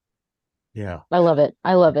 Yeah, I love it.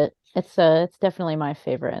 It's definitely my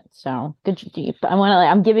favorite. So good.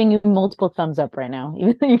 I'm giving you multiple thumbs up right now.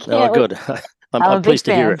 Even though you can't. Oh, good. I'm pleased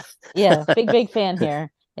to hear it. Yeah, big fan here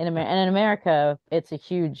in America. And in America, it's a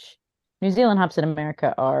huge. New Zealand hops in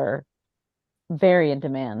America are very in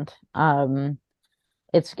demand.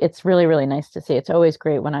 It's really, really nice to see. It's always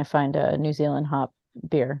great when I find a New Zealand hop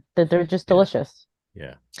beer that they're just delicious.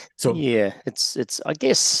 Yeah. So yeah, it's I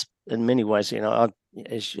guess in many ways,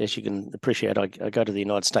 as you can appreciate, I go to the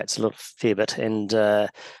United States a little fair bit, and the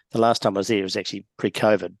last time I was there was actually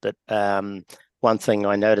pre-COVID. But one thing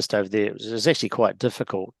I noticed over there was actually quite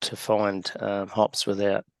difficult to find hops with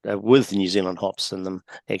New Zealand hops in them.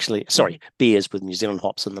 Actually, sorry, beers with New Zealand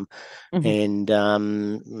hops in them. Mm-hmm.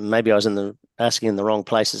 And maybe I was asking in the wrong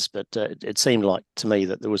places, but it seemed like to me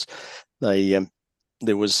that there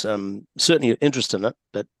was certainly interest in it,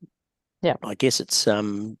 but yeah, I guess it's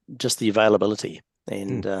just the availability.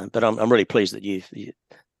 And but I'm really pleased that you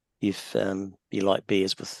like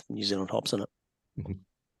beers with New Zealand hops in it. Mm-hmm.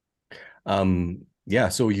 Yeah,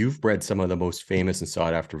 so you've bred some of the most famous and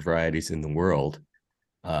sought after varieties in the world,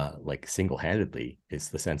 like single-handedly is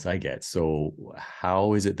the sense I get. So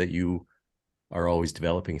how is it that you are always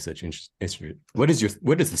developing such interesting? What is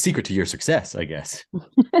the secret to your success, I guess?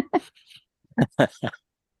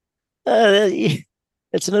 Yeah,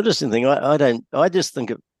 it's an interesting thing. I don't. I just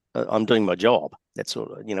think I'm doing my job. That's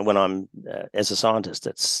all. When I'm as a scientist,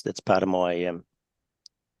 that's part of my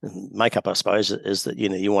makeup, I suppose, is that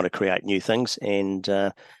you want to create new things, and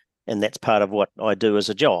that's part of what I do as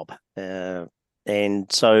a job.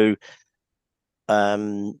 And so,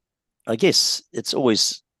 I guess it's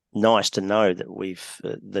always nice to know that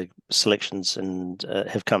the selections and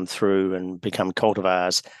have come through and become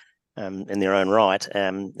cultivars in their own right.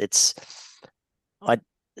 It's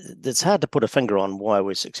hard to put a finger on why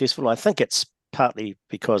we're successful. I think it's partly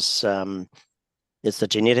because it's the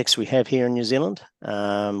genetics we have here in New Zealand.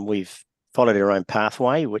 We've followed our own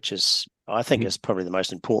pathway, which I think is probably the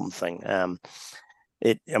most important thing. Our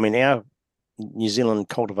New Zealand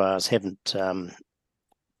cultivars haven't.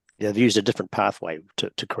 They've used a different pathway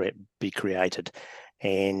to be created,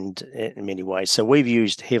 and in many ways. So we've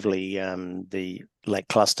used heavily the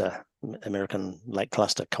American lake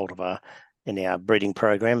cluster cultivar in our breeding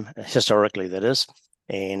program, historically that is.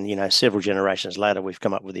 And several generations later, we've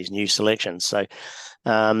come up with these new selections. So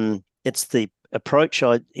it's the approach.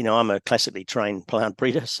 I'm a classically trained plant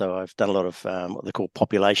breeder, so I've done a lot of what they call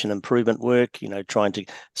population improvement work. Trying to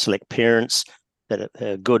select parents that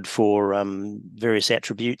are good for various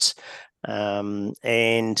attributes,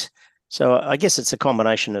 and so I guess it's a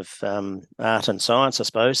combination of art and science, I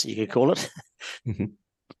suppose you could call it.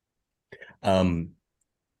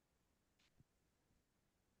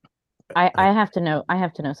 I have to know. I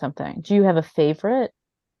have to know something. Do you have a favorite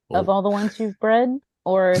of all the ones you've bred,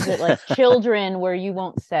 or is it like children where you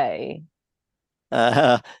won't say?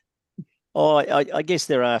 I guess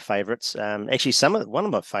there are favourites. Actually, one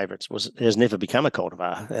of my favourites has never become a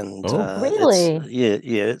cultivar, and really,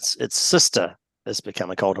 its sister has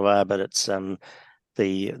become a cultivar, but it's the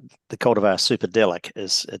cultivar Superdelic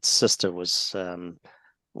its sister was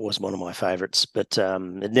one of my favourites, but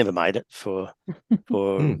it never made it for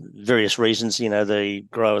various reasons. The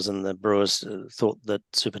growers and the brewers thought that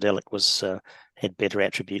Superdelic had better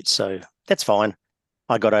attributes, so that's fine.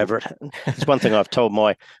 I got over it. It's one thing I've told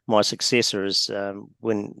my successor is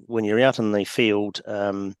when you're out in the field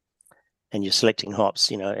and you're selecting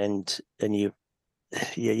hops, and you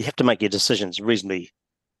have to make your decisions reasonably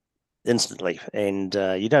instantly, and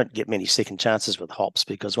you don't get many second chances with hops,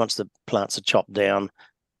 because once the plants are chopped down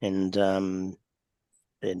and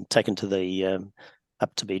taken to the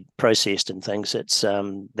up to be processed and things,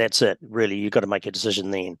 that's it. Really, you've got to make a decision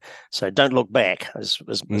then. So don't look back is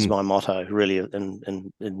my motto, really,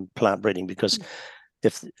 in plant breeding, because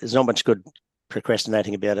if there's not much good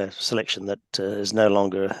procrastinating about a selection that is no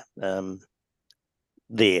longer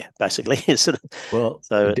there, basically. Well,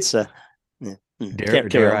 so it's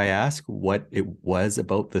dare I ask what it was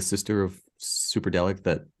about the sister of Superdelic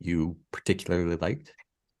that you particularly liked?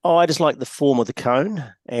 Oh, I just like the form of the cone,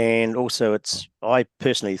 and also I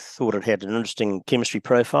personally thought it had an interesting chemistry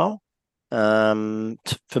profile.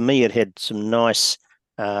 For me, it had some nice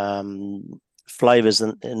flavors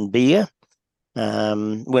in beer.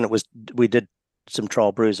 When we did some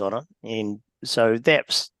trial brews on it, and so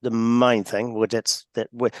that's the main thing.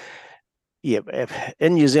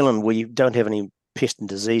 In New Zealand we don't have any pest and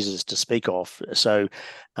diseases to speak of, so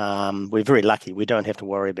we're very lucky. We don't have to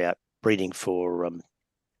worry about breeding for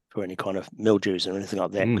any kind of mildews or anything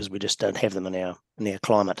like that, because we just don't have them in our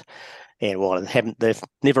climate. And they've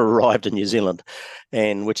never arrived in New Zealand,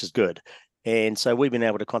 and which is good. And so we've been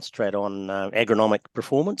able to concentrate on agronomic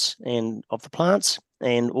performance and of the plants,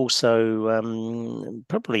 and also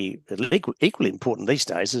probably equally important these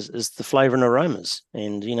days is the flavour and aromas.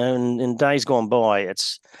 And in days gone by,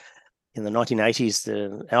 it's in the 1980s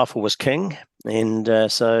the alpha was king,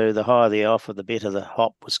 and so the higher the alpha, the better the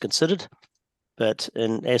hop was considered. But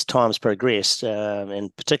as times progressed,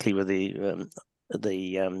 and particularly with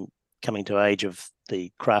the coming to age of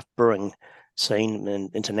the craft brewing scene and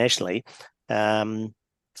internationally,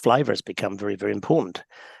 flavour has become very, very important.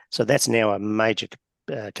 So that's now a major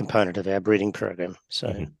component of our breeding program.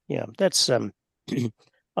 So that's okay.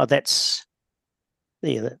 That's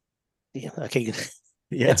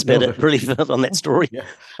about it, really, on that story.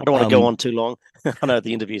 I don't want to go on too long. I know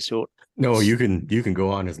the interview's short. No, you can go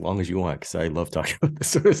on as long as you want, because I love talking about this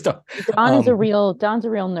sort of stuff. Don's a real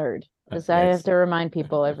nerd. Because I have to remind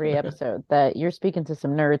people every episode that you're speaking to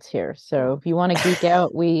some nerds here. So if you want to geek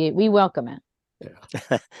out, we welcome it.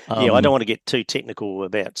 I don't want to get too technical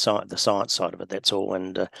about the science side of it. That's all.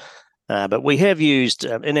 And but we have used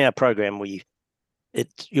in our program. I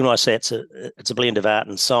say it's a blend of art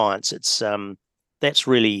and science. That's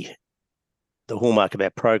really the hallmark of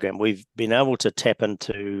our program. We've been able to tap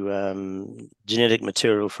into genetic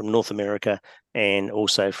material from North America and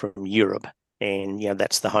also from Europe, And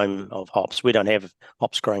that's the home of hops. We don't have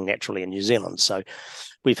hops growing naturally in New Zealand, so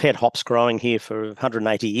we've had hops growing here for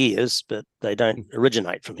 180 years, but they don't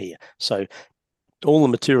originate from here. So all the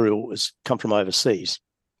material has come from overseas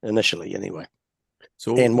initially, anyway.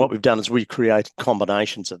 And what we've done is we created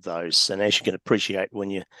combinations of those. And as you can appreciate,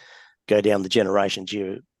 when you go down the generations,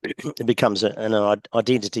 it becomes an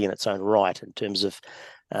identity in its own right in terms of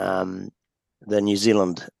the New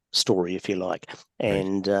Zealand story, if you like.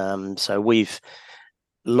 And so a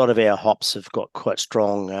lot of our hops have got quite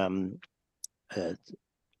strong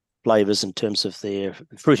flavors in terms of their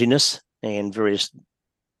fruitiness and various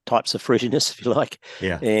types of fruitiness, if you like,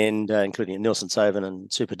 and including Nelson Sauvin and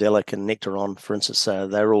Superdelic and Nectaron, for instance.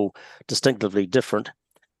 They're all distinctively different,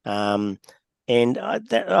 and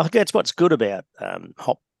that's what's good about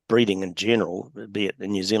hop breeding in general, be it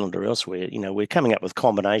in New Zealand or elsewhere. We're coming up with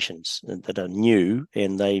combinations that are new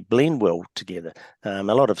and they blend well together.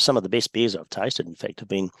 Some of the best beers I've tasted, in fact, have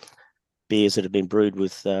been beers that have been brewed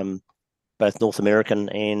with both North American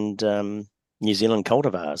and New Zealand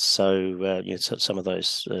cultivars. So, some of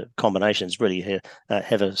those combinations really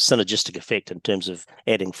have a synergistic effect in terms of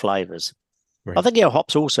adding flavors. Right. I think our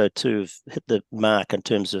hops also too have hit the mark in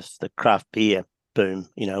terms of the craft beer boom.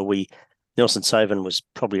 Nelson Sauvin was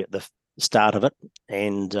probably at the start of it,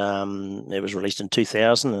 and it was released in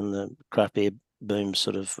 2000, and the craft beer boom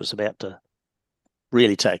sort of was about to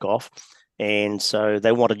really take off, and so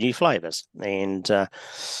they wanted new flavors. And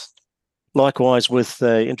likewise, with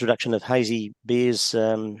the introduction of hazy beers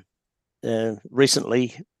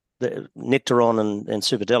recently, the Nectaron and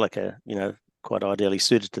Superdelic are, quite ideally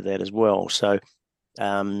suited to that as well. So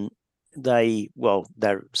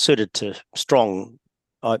they're suited to strong,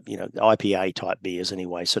 IPA type beers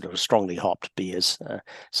anyway, sort of strongly hopped beers. I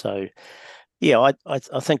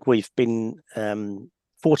think we've been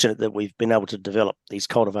fortunate that we've been able to develop these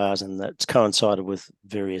cultivars, and that's coincided with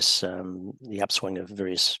various the upswing of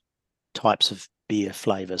various types of beer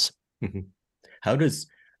flavors. Mm-hmm. How does,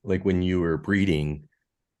 like, when you were breeding,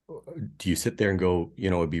 do you sit there and go,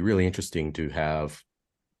 it'd be really interesting to have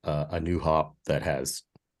a new hop that has,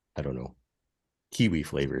 I don't know, kiwi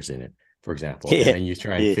flavors in it, for example, and then you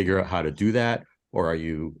try and figure out how to do that? Or are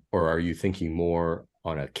you thinking more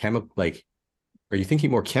on a are you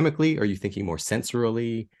thinking more chemically? Are you thinking more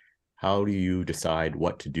sensorially? How do you decide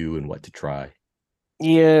what to do and what to try?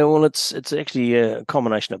 Yeah, well, it's actually a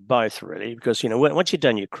combination of both, really, because once you've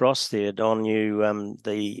done your cross there, Don,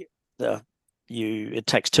 it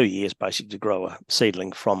takes 2 years basically to grow a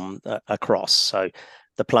seedling from a cross. So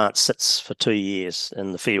the plant sits for 2 years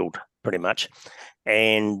in the field, pretty much,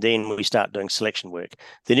 and then we start doing selection work.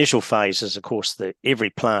 The initial phase is, of course, that every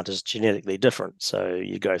plant is genetically different. So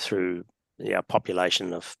you go through our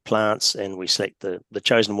population of plants, and we select the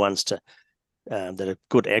chosen ones that are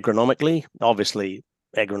good agronomically. Obviously,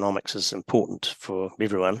 agronomics is important for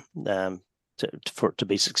everyone for it to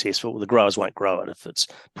be successful. The growers won't grow it if it's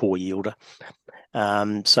poor yielder,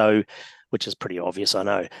 which is pretty obvious, I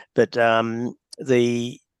know. But and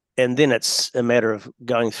then it's a matter of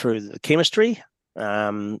going through the chemistry,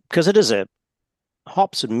 because it is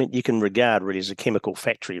hops you can regard really as a chemical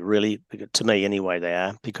factory, really, to me anyway. They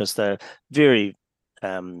are, because they're very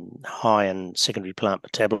high in secondary plant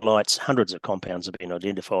metabolites. Hundreds of compounds have been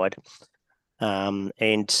identified,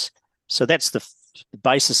 and so that's the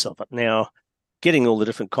basis of it. Now, getting all the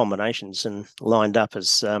different combinations and lined up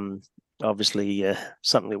is obviously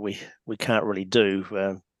something that we can't really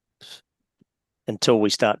do until we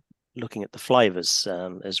start looking at the flavors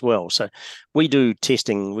as well. So we do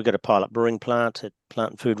testing. We've got a pilot brewing plant at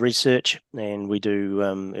Plant and Food Research, and we do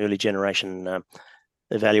early generation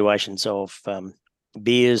evaluations of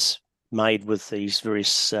beers made with these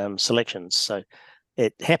various selections. So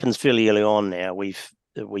it happens fairly early on now. We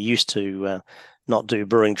used to not do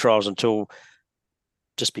brewing trials until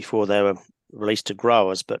just before they were released to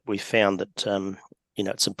growers, but we found that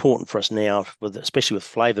it's important for us now, especially with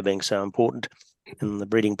flavour being so important in the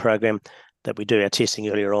breeding program, that we do our testing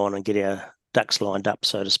earlier on and get our ducks lined up,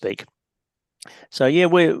 so to speak. So yeah,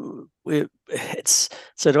 it's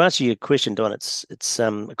so to answer your question, Don, it's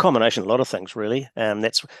a combination of a lot of things, really.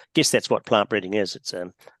 That's what plant breeding is. It's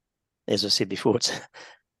as I said before,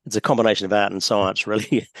 it's a combination of art and science,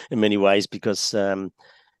 really, in many ways, because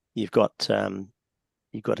you've got to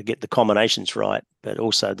get the combinations right, but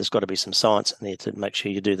also there's got to be some science in there to make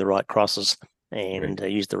sure you do the right crosses and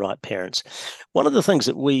use the right parents. One of the things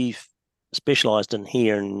that we've specialised in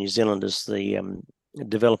here in New Zealand is the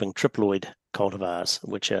developing triploid cultivars,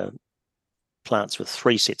 which are plants with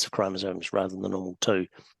 3 sets of chromosomes rather than the normal 2.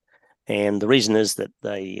 And the reason is that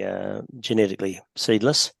they are genetically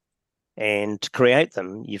seedless, And to create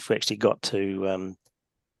them, you've actually got to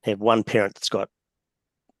have one parent that's got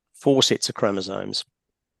 4 sets of chromosomes,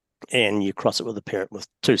 and you cross it with a parent with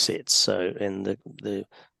 2 sets. So, and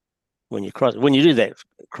when you do that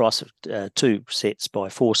cross of 2 sets by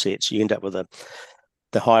 4 sets, you end up with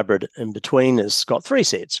the hybrid in between has got 3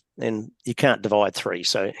 sets, and you can't divide 3.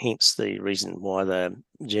 So hence the reason why they're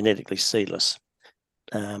genetically seedless.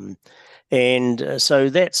 So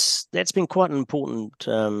that's been quite an important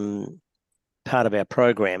part of our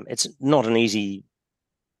program. It's not an easy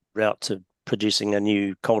route to producing a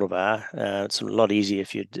new cultivar. It's a lot easier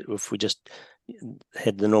if we just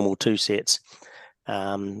had the normal 2 sets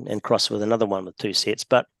and cross with another one with 2 sets.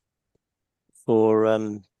 But for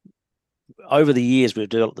over the years, we've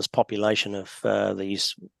developed this population of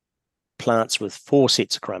these plants with 4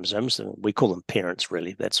 sets of chromosomes. We call them parents,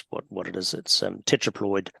 really. That's what it is. It's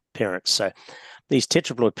tetraploid parents. So these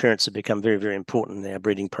tetraploid parents have become very, very important in our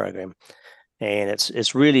breeding program. And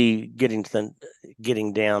it's really getting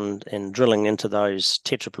down and drilling into those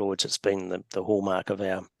tetraploids. It's been the hallmark of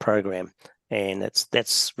our program. And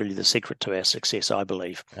that's really the secret to our success, I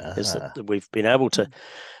believe, is that we've been able to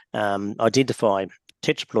identify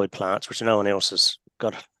tetraploid plants, which no one else has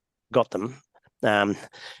got them,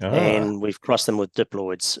 and we've crossed them with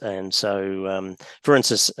diploids. And so, for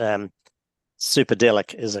instance,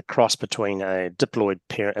 Superdelic is a cross between a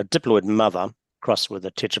diploid mother crossed with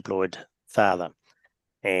a tetraploid father,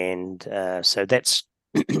 and so that's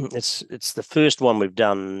it's the first one we've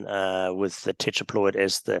done with the tetraploid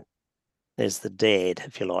as the dad,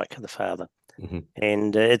 if you like, the father. Mm-hmm.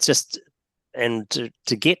 And it's just, and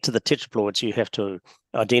to get to the tetraploids, you have to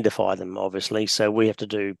identify them, obviously. So we have to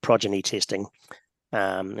do progeny testing.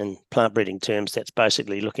 In plant breeding terms, that's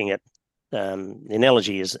basically looking at the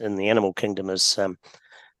analogy is in the animal kingdom is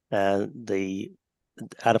the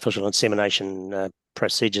artificial insemination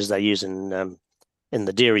procedures they use in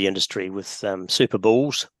the dairy industry with super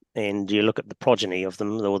bulls, and you look at the progeny of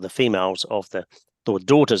them, or the females of or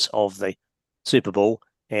daughters of the super bull,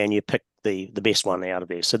 and you pick the best one out of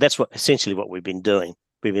there. So that's essentially what we've been doing.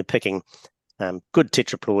 We've been picking good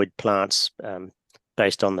tetraploid plants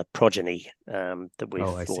based on the progeny or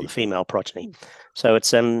the female progeny. So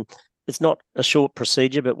it's not a short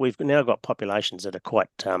procedure, but we've now got populations that are quite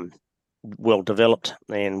well developed,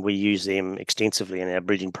 and we use them extensively in our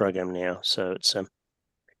breeding program now. So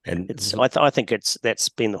I think that's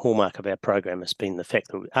been the hallmark of our program. Has been the fact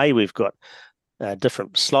that we've got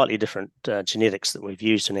slightly different genetics that we've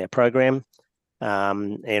used in our program,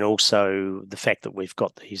 and also the fact that we've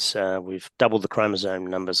got these we've doubled the chromosome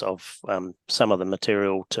numbers of some of the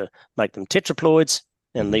material to make them tetraploids,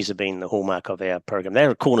 and these have been the hallmark of our program.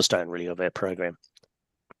 They're a cornerstone, really, of our program.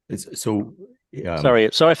 So, sorry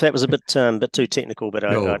if that was a bit too technical, but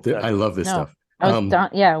I love this stuff. I was done.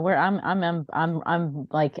 Yeah, I'm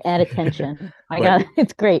like at attention.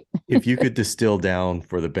 It's great. If you could distill down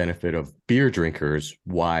for the benefit of beer drinkers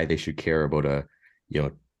why they should care about a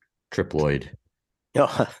triploid.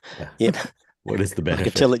 Oh, yeah. What is the benefit? I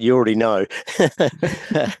can tell that you already know.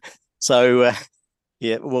 So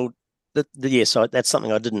yeah, well, so that's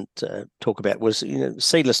something I didn't talk about. Was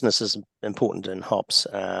seedlessness is important in hops.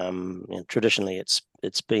 Traditionally,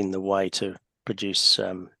 it's been the way to produce.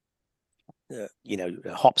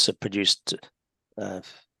 Hops are produced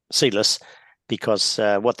seedless because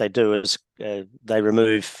what they do is they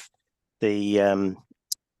remove in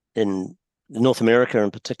North America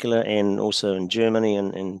in particular, and also in Germany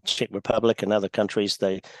and Czech Republic and other countries,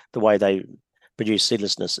 the way they produce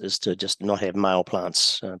seedlessness is to just not have male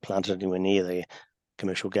plants planted anywhere near their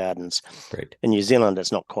commercial gardens. Right. In New Zealand,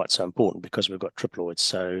 it's not quite so important because we've got triploids,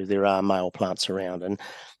 so there are male plants around, and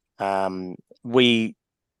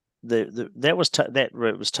that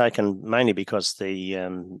route was taken mainly because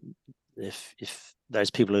if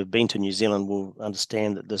those people who've been to New Zealand will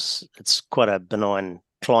understand that it's quite a benign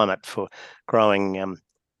climate for growing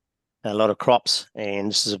a lot of crops, and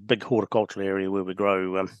this is a big horticultural area where we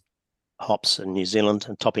grow hops in New Zealand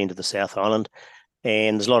and top end of the South Island,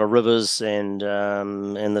 and there's a lot of rivers and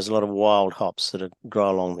there's a lot of wild hops that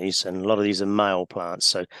grow along these, and a lot of these are male plants.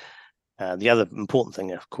 So the other important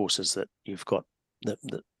thing, of course, is that you've got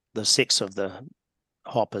the sex of the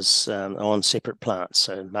hop is on separate plants,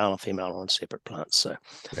 so male and female on separate plants. So,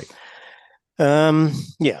 right.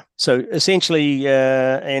 So essentially,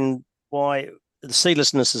 and why the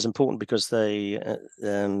seedlessness is important because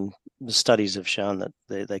the studies have shown that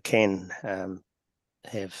they can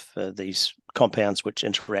have these compounds which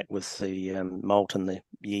interact with the malt and the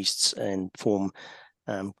yeasts and form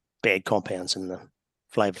bad compounds in the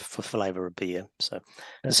flavor of beer. So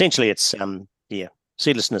essentially, it's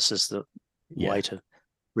seedlessness is the way to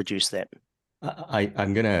reduce that.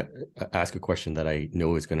 I'm going to ask a question that I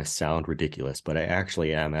know is going to sound ridiculous, but I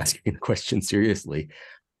actually am asking the question seriously.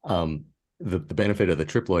 The benefit of the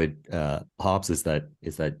triploid hops is that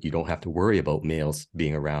you don't have to worry about males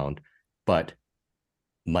being around, but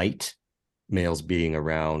might males being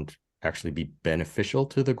around actually be beneficial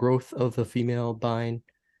to the growth of the female vine?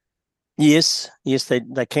 Yes,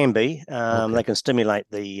 they can be. Okay. They can stimulate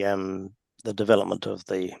the development of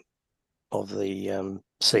the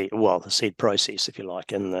seed, well, the seed process, if you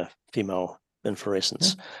like, in the female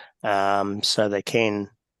inflorescence. So they can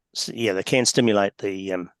stimulate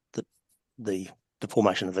the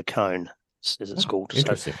formation of the cone, as it's called.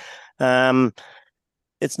 Interesting. So,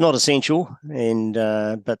 it's not essential, and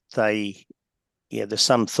but there's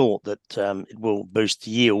some thought that it will boost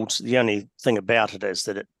yields. The only thing about it is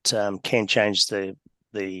that it can change the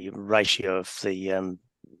ratio of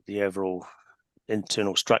the overall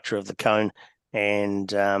internal structure of the cone,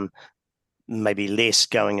 and maybe less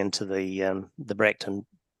going into the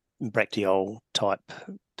bracteole type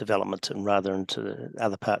development, and rather into the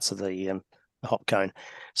other parts of the hop cone.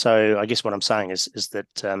 So I guess what I'm saying is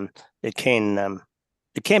that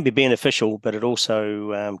it can be beneficial, but it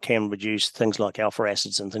also can reduce things like alpha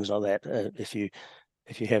acids and things like that if you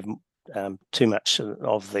have too much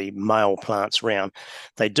of the male plants around.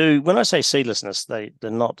 They do. When I say seedlessness, they're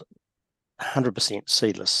not 100%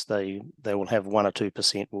 seedless. They will have 1 or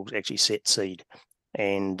 2% will actually set seed,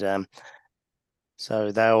 and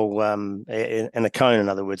so they'll in a cone, in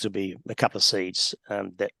other words, will be a couple of seeds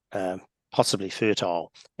that possibly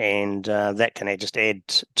fertile, and that can just add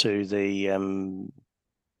to the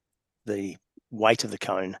weight of the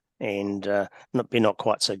cone, and be not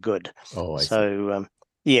quite so good. Oh, I see.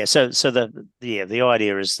 So the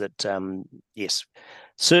idea is that yes,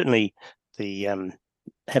 certainly the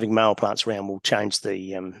having male plants around will change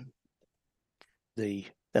the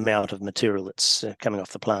amount of material that's coming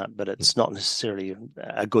off the plant, but it's not necessarily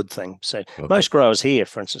a good thing. So most growers here,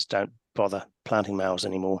 for instance, don't bother planting males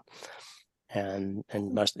anymore, and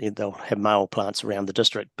most they'll have male plants around the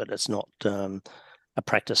district, but it's not a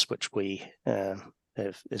practice which we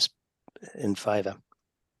is in favour.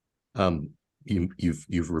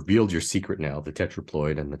 You've revealed your secret now, the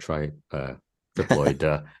tetraploid and the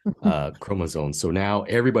triploid chromosomes. So now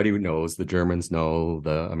everybody knows. The Germans know,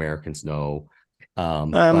 the Americans know.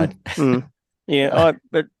 But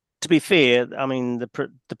to be fair, I mean the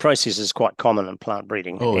process is quite common in plant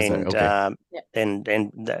breeding. Oh, is that? Okay. And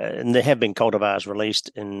there have been cultivars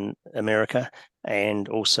released in America, and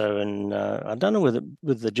also in I don't know whether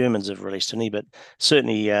the Germans have released any, but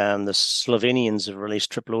certainly the Slovenians have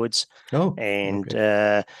released triploids. Oh, and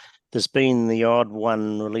okay. There's been the odd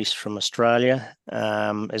one released from Australia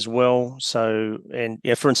as well. So, and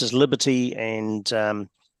for instance, Liberty and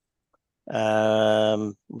I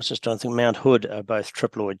was just trying to think, Mount Hood are both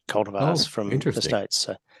triploid cultivars from the States.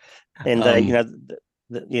 So, and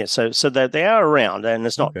they, so they are around, and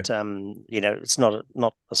it's not, it's not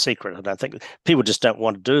a secret. I don't think people just don't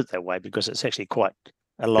want to do it that way because it's actually quite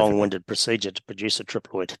a long-winded procedure to produce a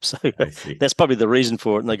triploid. So that's probably the reason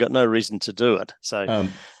for it, and they got no reason to do it. So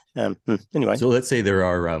anyway, so let's say there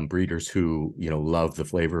are breeders who love the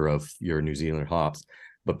flavor of your New Zealand hops,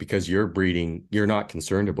 but because you're breeding, you're not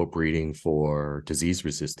concerned about breeding for disease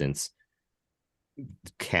resistance.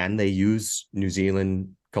 Can they use New Zealand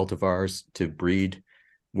cultivars to breed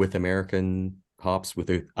with American hops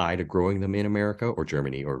with an eye to growing them in America or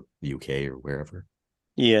Germany or the UK or wherever?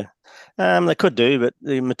 Yeah, they could do, but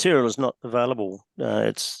the material is not available.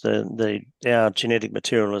 It's our genetic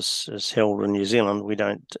material is held in New Zealand. We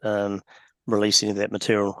don't release any of that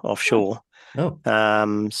material offshore. Oh.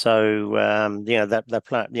 That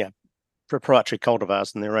plant, proprietary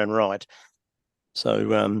cultivars in their own right.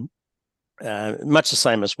 So much the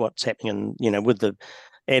same as what's happening in, with the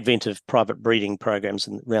advent of private breeding programs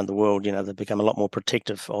around the world, they've become a lot more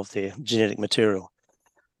protective of their genetic material,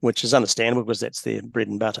 which is understandable because that's their bread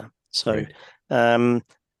and butter. So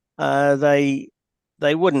they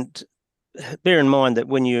wouldn't, bear in mind that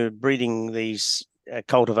when you're breeding these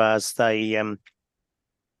cultivars, they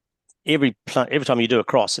every time you do a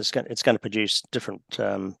cross, it's going to produce different.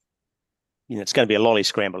 It's going to be a lolly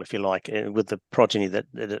scramble, if you like, with the progeny that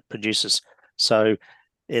it produces. So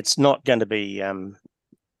it's not going to be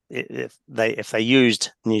if they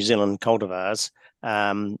used New Zealand cultivars,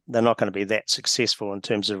 they're not going to be that successful in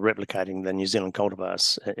terms of replicating the New Zealand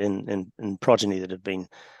cultivars in progeny that have been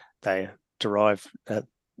derived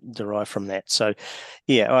from that. So,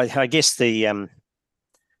 I guess the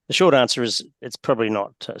short answer is it's probably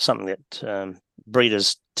not something that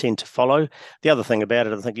breeders tend to follow. The other thing about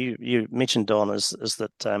it, I think you mentioned, Don, is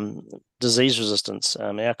that disease resistance.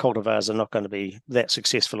 Our cultivars are not going to be that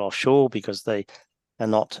successful offshore because they are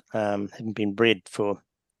not haven't been bred for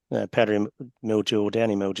powdery mildew or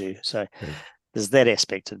downy mildew. So there's that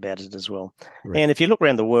aspect about it as well. And if you look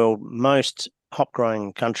around the world, most hop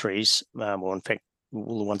growing countries, well, in fact,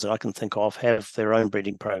 all the ones that I can think of, have their own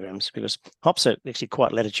breeding programs, because hops are actually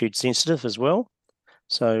quite latitude sensitive as well.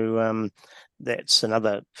 So that's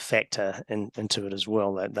another factor into it as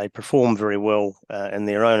well. They perform very well in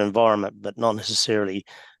their own environment, but not necessarily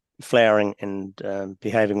flowering and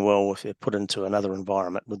behaving well if they're put into another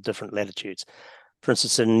environment with different latitudes. For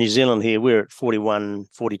instance, in New Zealand here, we're at 41,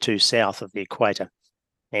 42 south of the equator,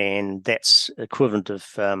 and that's equivalent of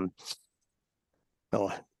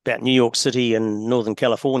about New York City and Northern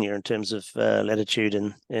California in terms of latitude,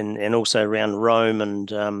 and also around Rome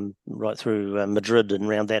and right through Madrid and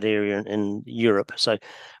around that area in Europe. So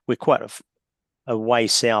we're quite a way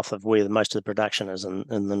south of where most of the production is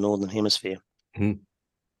in the Northern Hemisphere.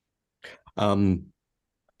 Mm-hmm.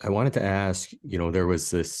 I wanted to ask, there was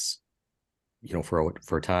this,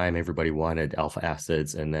 for a time, everybody wanted alpha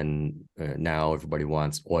acids, and then now everybody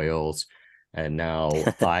wants oils. And now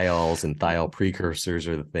thiols and thiol precursors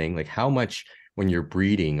are the thing. Like, how much, when you're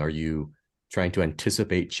breeding, are you trying to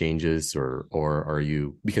anticipate changes, or are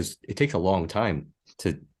you, because it takes a long time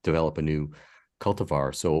to develop a new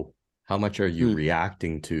cultivar. So how much are you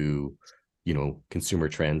reacting to, consumer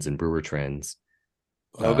trends and brewer trends?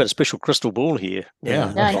 Well, I've got a special crystal ball here.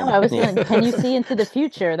 Yeah. I know. I was going, can you see into the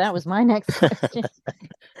future? That was my next question.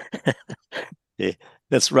 Yeah,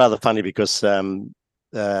 that's rather funny because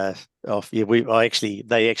they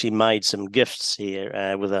actually made some gifts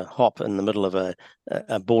here with a hop in the middle of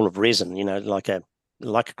a ball of resin, like a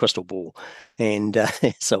crystal ball, and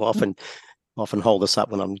so often hold this up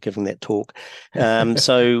when I'm giving that talk. No,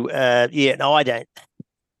 I don't.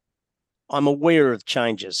 I'm aware of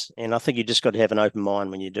changes, and I think you just got to have an open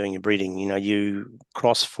mind when you're doing your breeding. You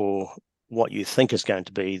cross for what you think is going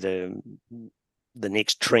to be the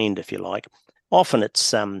next trend, if you like. Often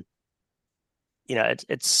it's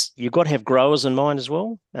it's you've got to have growers in mind as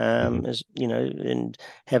well. As and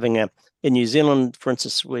having in New Zealand, for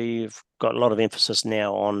instance, we've got a lot of emphasis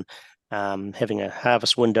now on having a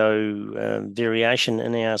harvest window variation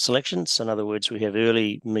in our selections. In other words, we have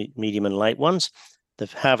early, medium, and late ones. The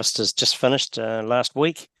harvest is just finished last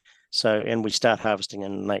week, and we start harvesting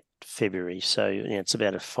in late February. So it's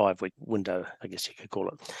about a 5-week window, I guess you could call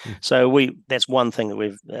it. So that's one thing that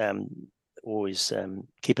we've always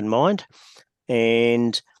keep in mind.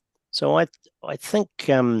 And so I think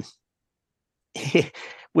when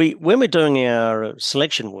we're doing our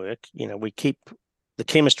selection work, we keep the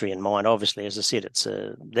chemistry in mind. Obviously, as I said,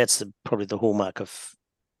 that's probably the hallmark of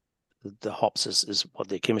the hops is what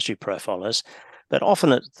their chemistry profile is. But often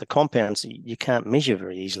the compounds you can't measure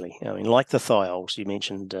very easily. I mean, like the thiols you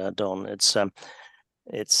mentioned, Don. It's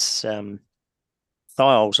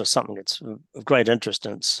thiols are something that's of great interest,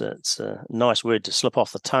 and it's a nice word to slip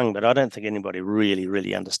off the tongue, but I don't think anybody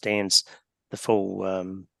really understands the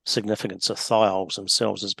full significance of thiols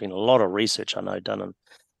themselves. There's been a lot of research, I know, done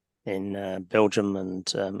in Belgium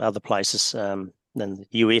and other places, and the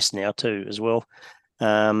US now too as well,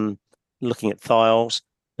 looking at thiols.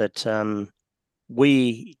 But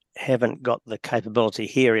we haven't got the capability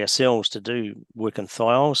here ourselves to do work in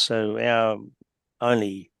thiols, so our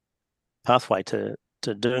only pathway to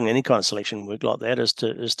doing any kind of selection work like that is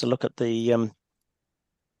to look at the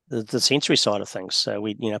sensory side of things. So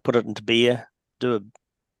we put it into beer, do a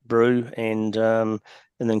brew, and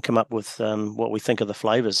then come up with what we think are the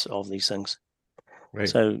flavors of these things. Right.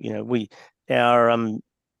 So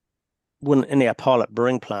when in our pilot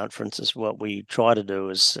brewing plant, for instance, what we try to do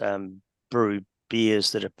is brew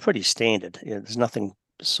beers that are pretty standard. There's nothing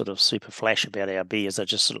sort of super flash about our beers. They're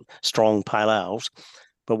just sort of strong pale ales.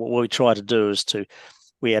 But what we try to do is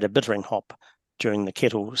we add a bittering hop during the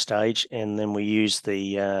kettle stage, and then we use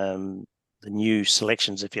the new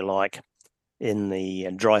selections, if you like, in the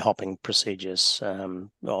dry hopping procedures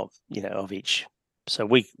of each. So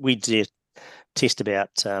we test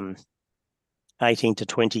about 18 to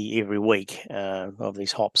 20 every week of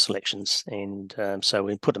these hop selections, and so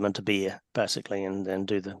we put them into beer basically, and then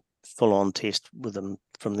do the full-on test with them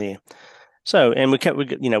from there. So, and we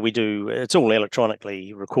do, it's all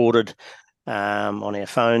electronically recorded on our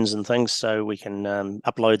phones and things, so we can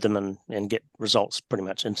upload them and get results pretty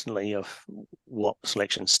much instantly of what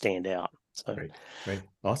selections stand out. So, Great.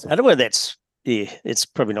 Awesome. I don't know whether it's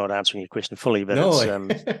probably not answering your question fully, but no,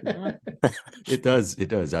 it's it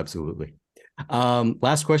does absolutely.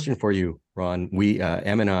 Last question for you, Ron. We,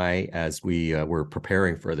 Em and I, as we were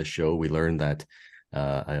preparing for the show, we learned that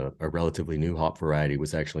a relatively new hop variety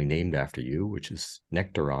was actually named after you, which is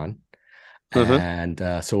Nectaron. Mhm.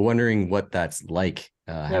 And so wondering what that's like,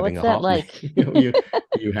 Yeah, having what's a that hop. like?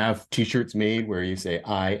 You have T-shirts made where you say,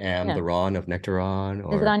 "I am Yeah. the Ron of Nectaron,"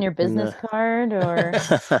 Is it or on your business No. card or?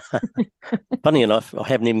 Funny enough, I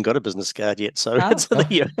haven't even got a business card yet, so Oh, it's I've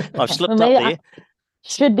okay. Well, slipped up maybe there.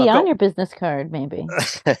 should be I've on got your business card, maybe.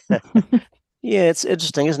 Yeah, it's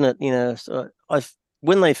interesting, isn't it? So I've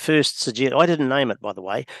when they first suggest, I didn't name it, by the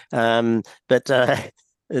way, but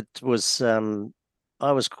it was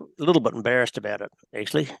I was a little bit embarrassed about it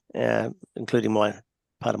actually, including my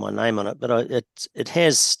part of my name on it. But it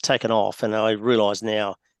has taken off, and I realise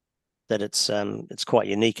now that it's quite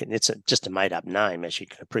unique, and it's just a made up name, as you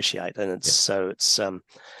can appreciate, and it's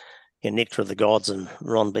Nectar of the Gods and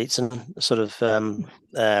Ron Beatson sort of.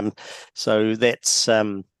 So that's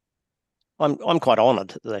I'm quite honoured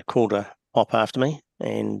that they called a hop after me,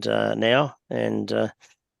 and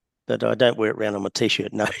but I don't wear it around on my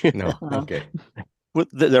t-shirt. No, no. Okay.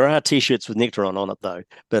 There are t-shirts with Nectaron on it though,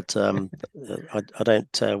 but I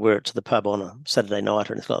don't wear it to the pub on a Saturday night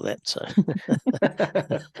or anything like that. So,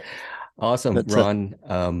 Awesome, but Ron.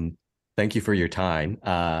 Thank you for your time.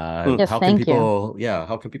 Yes, How can thank you.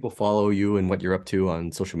 how can people follow you and what you're up to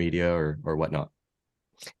on social media or whatnot?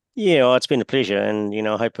 yeah, well, it's been a pleasure, and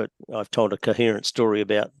I hope I've told a coherent story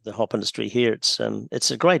about the hop industry here. It's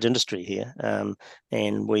a great industry here, and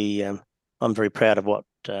I'm very proud of what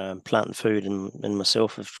Plant and Food and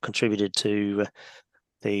myself have contributed to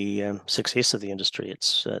the success of the industry.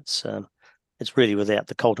 It's really without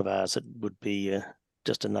the cultivars, it would be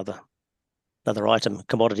just another item,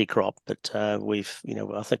 commodity crop. But I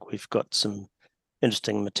think we've got some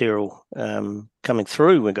interesting material coming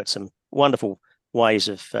through. We've got some wonderful ways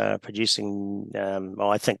of producing.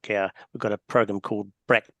 I think we've got a program called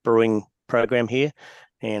BRAC Brewing Program here,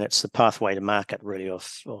 and it's the pathway to market really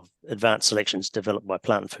of advanced selections developed by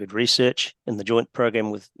Plant and Food Research in the joint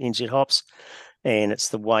program with NZ Hops. And it's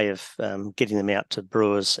the way of getting them out to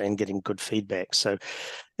brewers and getting good feedback. So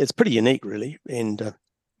it's pretty unique, really. And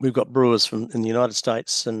we've got brewers in the United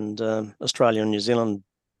States and Australia and New Zealand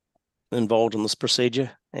involved in this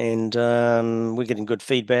procedure, and we're getting good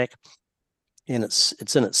feedback. And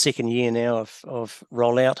it's in its second year now of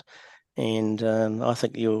rollout, and I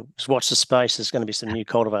think you'll just watch the space. There's going to be some new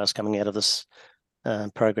cultivars coming out of this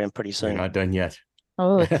program pretty You're soon. not done yet.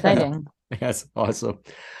 Oh, exciting. Yes, awesome.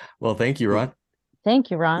 Well, thank you, Ron.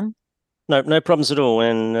 Thank you, Ron. No problems at all,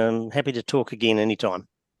 and happy to talk again anytime.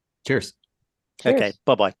 Cheers. Cheers. Okay,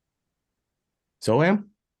 bye-bye. So,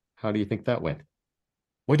 Em, how do you think that went?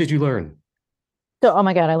 What did you learn? So, oh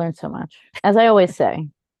my God, I learned so much. As I always say,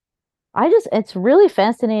 it's really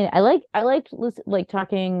fascinating. I like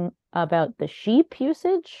talking about the sheep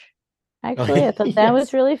usage. Actually, I thought that was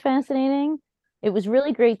Yes. really fascinating. It was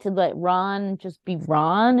really great to let Ron just be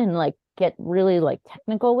Ron and like get really like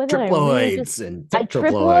technical with it. Triploids and I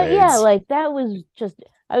triploid, yeah, tetraploids. like that was just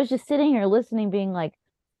I was just sitting here listening, being like,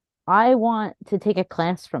 I want to take a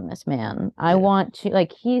class from this man. I Yeah. want to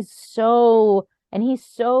like he's so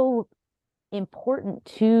important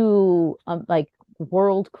to like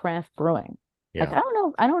world craft brewing. Like Yeah. I don't know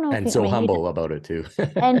if And he, I so mean humble about it too.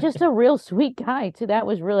 and just a real sweet guy too. That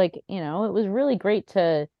was really, it was really great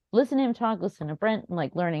to listen to him talk, listen to Brent, and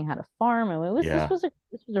like learning how to farm. And it was Yeah. this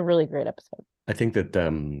was a really great episode. I think that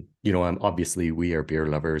obviously we are beer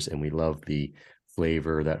lovers and we love the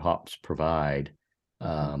flavor that hops provide.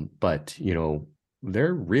 But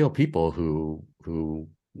they're real people who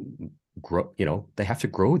grow, they have to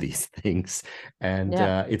grow these things. And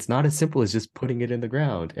Yeah. it's not as simple as just putting it in the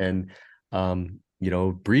ground. And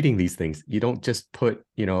breeding these things. You don't just put,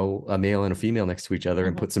 a male and a female next to each other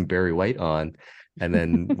and put some Berry White on, and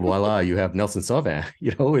then voila, you have Nelson Sauvin.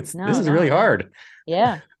 This is really hard.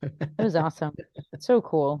 Yeah. It was awesome. So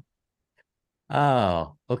cool.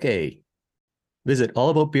 Oh, okay. Visit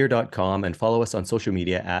allaboutbeer.com and follow us on social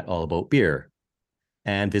media at allaboutbeer.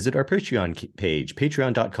 And visit our Patreon page,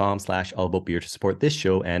 patreon.com/allaboutbeer, to support this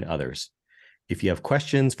show and others. If you have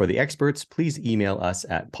questions for the experts, please email us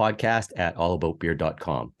at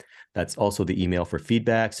podcast@allaboutbeer.com. That's also the email for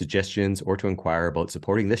feedback, suggestions, or to inquire about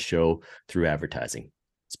supporting this show through advertising.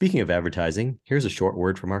 Speaking of advertising, here's a short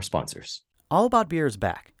word from our sponsors. All About Beer is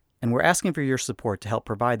back, and we're asking for your support to help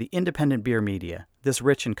provide the independent beer media this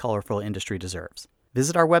rich and colorful industry deserves.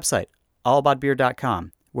 Visit our website,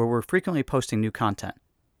 allaboutbeer.com, where we're frequently posting new content.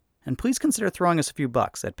 And please consider throwing us a few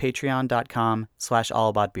bucks at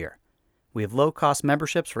patreon.com/allaboutbeer. We have low-cost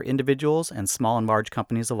memberships for individuals and small and large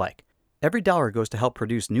companies alike. Every dollar goes to help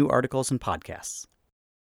produce new articles and podcasts.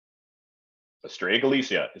 Estrella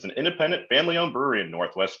Galicia is an independent family-owned brewery in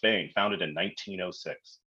northwest Spain, founded in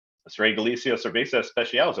 1906. Estrella Galicia Cerveza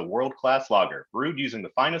Especial is a world-class lager brewed using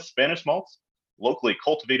the finest Spanish malts, locally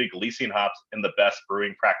cultivated Galician hops, and the best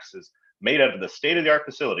brewing practices made out of the state-of-the-art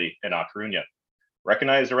facility in A Coruña.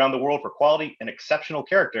 Recognized around the world for quality and exceptional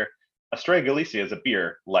character, Estrella Galicia is a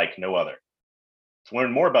beer like no other. To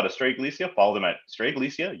learn more about Estrella Galicia, follow them at Estrella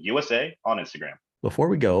Galicia USA on Instagram. Before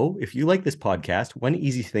we go, if you like this podcast, one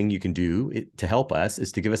easy thing you can do to help us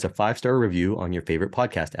is to give us a 5-star review on your favorite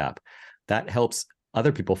podcast app. That helps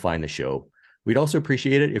other people find the show. We'd also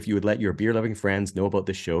appreciate it if you would let your beer-loving friends know about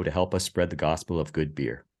this show to help us spread the gospel of good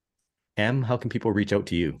beer. Em, how can people reach out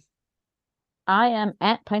to you? I am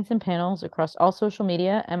at Pints and Panels across all social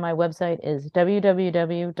media, and my website is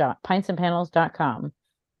www.pintsandpanels.com.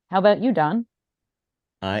 How about you, Don?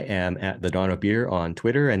 I am at The Dawn of Beer on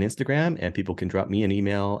Twitter and Instagram, and people can drop me an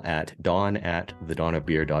email at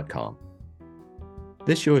don@thedawnofbeer.com.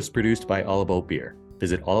 This show is produced by All About Beer.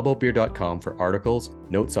 Visit allaboutbeer.com for articles,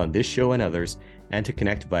 notes on this show and others, and to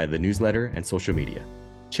connect via the newsletter and social media.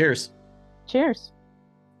 Cheers! Cheers!